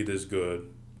to be this good.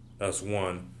 That's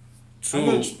one.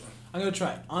 Two. I'm gonna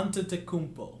try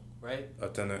Antetokounmpo, right?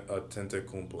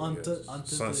 Antetokounmpo.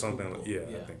 Yes. Something like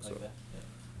I think so. Like that, yeah.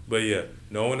 But yeah,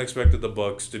 no one expected the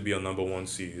Bucks to be a number 1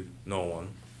 seed. No one.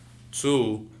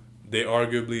 Two, they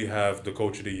arguably have the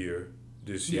coach of the year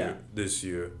this year.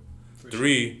 For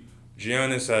 3,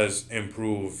 Giannis has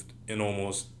improved in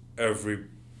almost every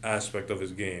aspect of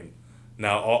his game.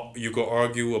 Now, you could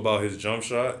argue about his jump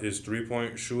shot, his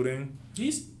 3-point shooting.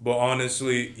 But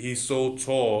honestly, he's so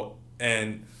tall,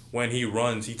 and when he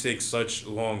runs, he takes such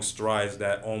long strides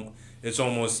that it's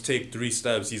almost take 3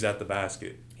 steps, he's at the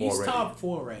basket. He's already. top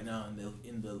 4 right now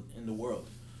in the world.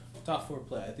 Top 4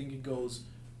 player. I think it goes.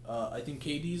 I think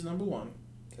KD's number 1.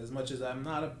 As much as I'm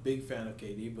not a big fan of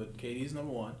KD, but KD's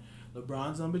number 1.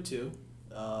 LeBron's number 2.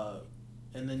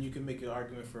 And then you can make an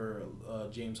argument for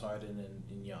James Harden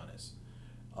and Giannis.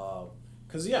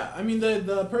 Because I mean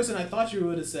the person I thought you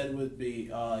would have said would be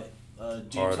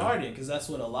James Harden, because that's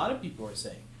what a lot of people are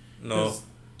saying. No,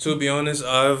 to be honest,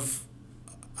 I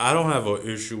don't have an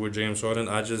issue with James Harden.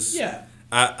 I just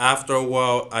after a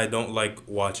while I don't like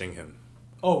watching him.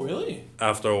 Oh really?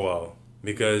 After a while,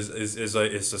 because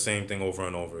it's the same thing over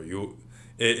and over.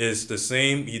 It's the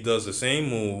same. He does the same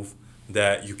move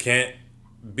that you can't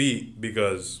beat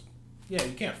because. Yeah,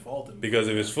 you can't fault him. Because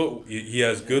of his foot, he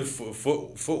has good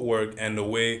footwork, and the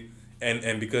way,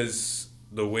 and because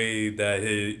the way that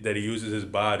he uses his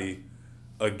body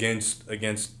against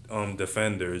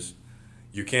defenders,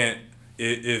 you can't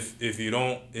if you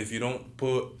don't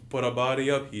put a body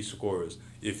up, he scores.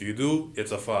 If you do,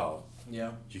 it's a foul.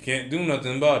 Yeah. You can't do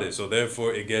nothing about it, so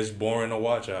therefore it gets boring to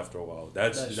watch after a while.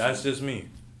 That's just me.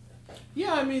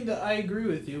 Yeah, I mean, I agree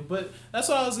with you, but that's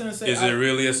what I was gonna say. Is it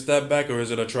really a step back or is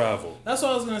it a travel? That's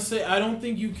what I was gonna say. I don't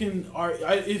think you can.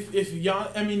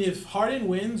 If Harden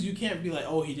wins, you can't be like,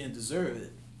 oh, he didn't deserve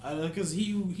it. Because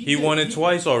he won it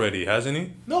twice already, hasn't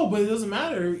he? No, but it doesn't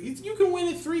matter. You can win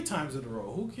it 3 times in a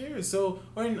row. Who cares? So,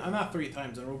 or not 3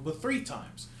 times in a row, but 3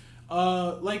 times.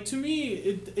 Like to me,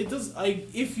 it does. Like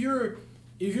if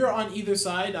you're on either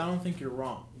side, I don't think you're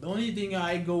wrong. The only thing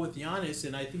I go with Giannis,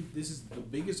 and I think this is the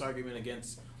biggest argument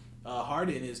against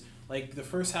Harden, is like the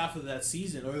first half of that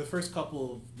season or the first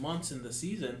couple of months in the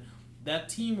season, that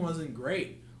team wasn't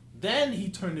great. Then he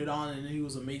turned it on and he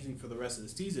was amazing for the rest of the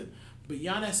season. But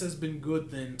Giannis has been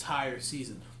good the entire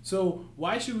season. So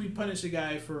why should we punish a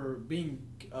guy for being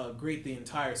great the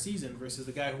entire season versus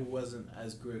the guy who wasn't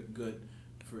as good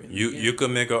for You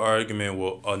could make an argument.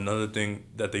 Well, another thing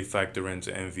that they factor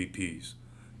into MVPs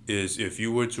is if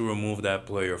you were to remove that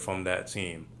player from that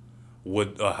team,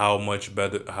 how much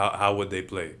better how would they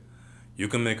play? You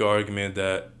can make an argument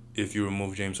that if you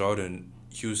remove James Harden,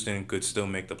 Houston could still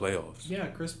make the playoffs. Yeah,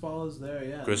 Chris Paul is there.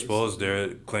 Yeah, Chris Paul is there.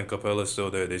 Clint Capella's still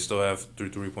there. They still have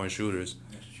 3-point shooters.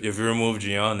 If you remove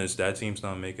Giannis, that team's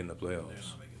not making the playoffs. They're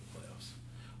not making the playoffs.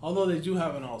 Although they do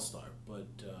have an all-star, but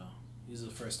he's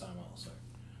the first-time all-star.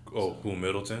 Oh, who,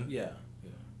 Middleton? Yeah.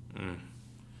 Mm.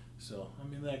 So I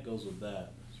mean that goes with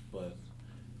that. But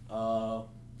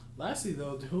lastly,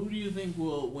 though, who do you think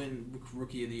will win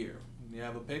Rookie of the Year? Do you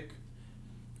have a pick?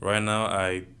 Right now,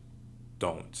 I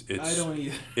don't. I don't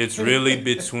either. It's really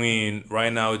between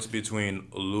right now. It's between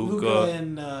Luka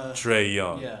and Trae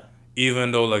Young. Yeah.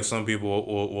 Even though like some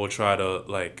people will try to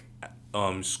like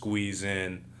squeeze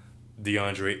in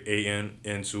DeAndre Ayton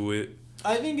into it.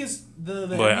 I think it's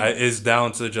it's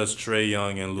down to just Trae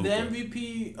Young and Luka. The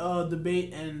MVP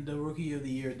debate and the Rookie of the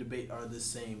Year debate are the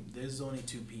same. There's only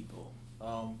 2 people.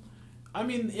 I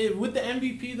mean, with the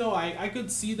MVP though, I could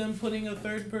see them putting a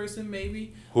third person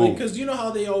maybe. Who? Because you know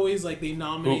how they always like they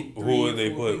nominate. Who would they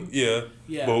put? Yeah.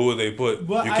 Yeah. But who would they put?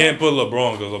 But you can't put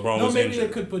LeBron because LeBron was maybe injured.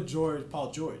 they could put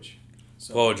Paul George.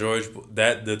 So Paul George.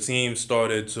 That the team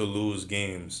started to lose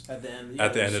games at the end.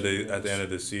 At the end of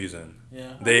the season.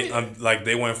 Yeah.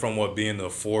 They went from being a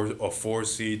 4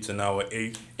 seed to now an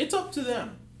 8. It's up to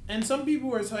them. And some people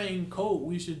were saying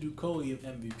we should do Cole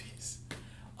MVPs.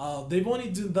 They've only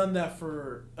done that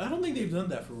for. I don't think they've done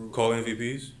that for Rookie. Cole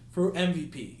MVPs? For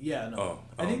MVP, yeah, no. Oh,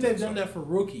 I think they've done that for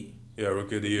Rookie. Yeah,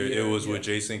 Rookie of the Year. It was with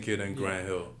Jason Kidd and Grant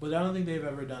Hill. But I don't think they've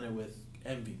ever done it with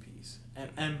MVPs and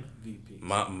MVPs.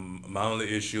 My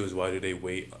only issue is why did they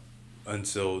wait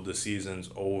until the season's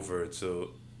over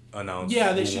to announce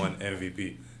who won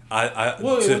MVP?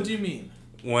 What do you mean?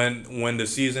 When the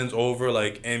season's over,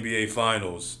 like NBA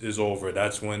Finals is over,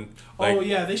 that's when.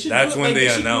 They should. That's when they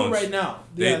announce it right now.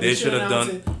 They should have done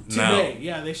it now. Today.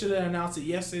 Yeah, they should have announced it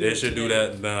yesterday. They should do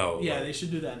that now. Yeah, they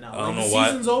should do that now. I don't know why. The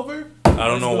season's over. I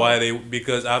don't know why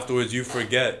because afterwards you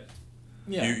forget.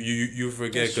 Yeah. You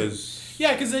forget because.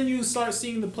 Yeah, because then you start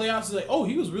seeing the playoffs. It's like, oh,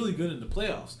 he was really good in the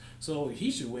playoffs, so he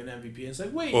should win MVP. And it's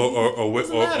like, wait,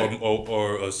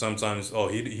 or sometimes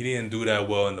he didn't do that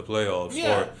well in the playoffs.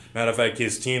 Yeah. Or matter of fact,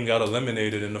 his team got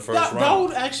eliminated in the first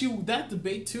round. That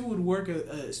debate too would work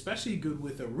especially good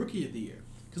with a Rookie of the Year,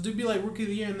 because they'd be like Rookie of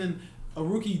the Year, and then a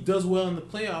rookie does well in the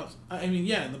playoffs. In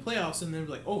the playoffs, and they're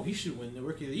like, oh, he should win the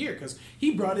Rookie of the Year because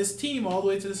he brought his team all the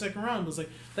way to the second round. But it's like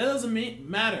that doesn't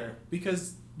matter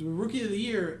because the Rookie of the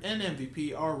Year and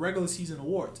MVP are regular season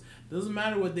awards. It doesn't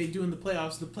matter what they do in the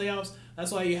playoffs. The playoffs, that's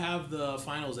why you have the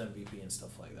finals MVP and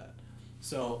stuff like that.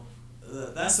 So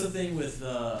that's the thing with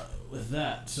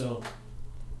that. So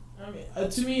I mean,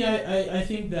 to me, I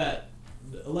think that,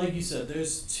 like you said,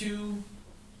 there's two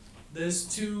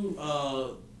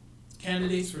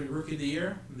candidates for Rookie of the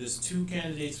Year. There's 2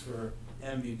 candidates for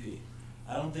MVP.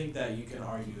 I don't think that you can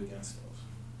argue against those.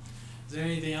 Is there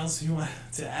anything else you want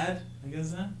to add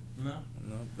against that? No,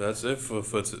 that's it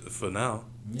for now.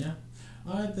 Yeah.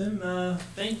 All right then.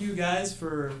 Thank you guys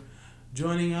for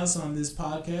joining us on this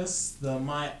podcast.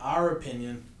 Our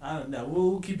opinion. I don't know.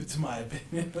 We'll keep it to my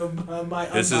opinion.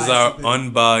 This is our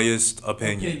unbiased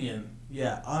opinion.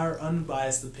 Yeah, our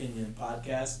unbiased opinion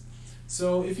podcast.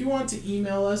 So if you want to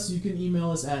email us, you can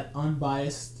email us at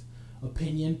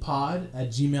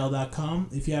unbiasedopinionpod@gmail.com.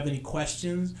 If you have any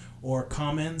questions or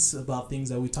comments about things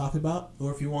that we talk about,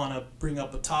 or if you want to bring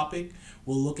up a topic,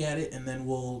 we'll look at it and then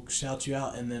we'll shout you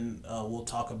out, and then we'll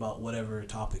talk about whatever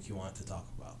topic you want to talk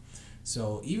about.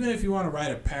 So even if you want to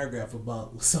write a paragraph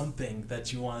about something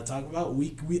that you want to talk about,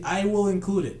 I will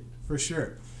include it for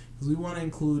sure, because we want to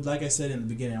include, like I said in the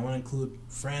beginning, I want to include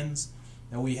friends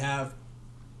that we have.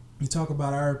 We talk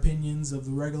about our opinions of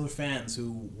the regular fans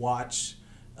who watch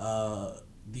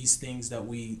these things that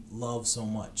we love so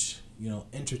much.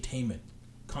 Entertainment,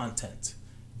 content,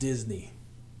 Disney,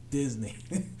 Disney.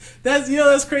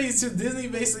 That's crazy too. Disney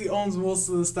basically owns most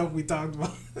of the stuff we talked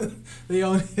about. They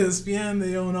own ESPN.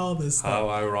 They own all this stuff. How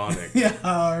ironic. Yeah,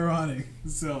 how ironic.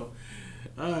 So,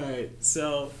 all right.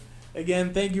 So,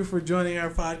 again, thank you for joining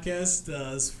our podcast.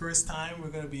 It's the first time we're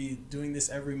gonna be doing this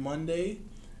every Monday,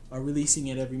 or releasing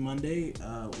it every Monday.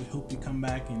 We hope you come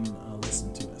back and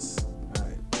listen to us. All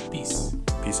right. Peace.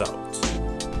 Peace out.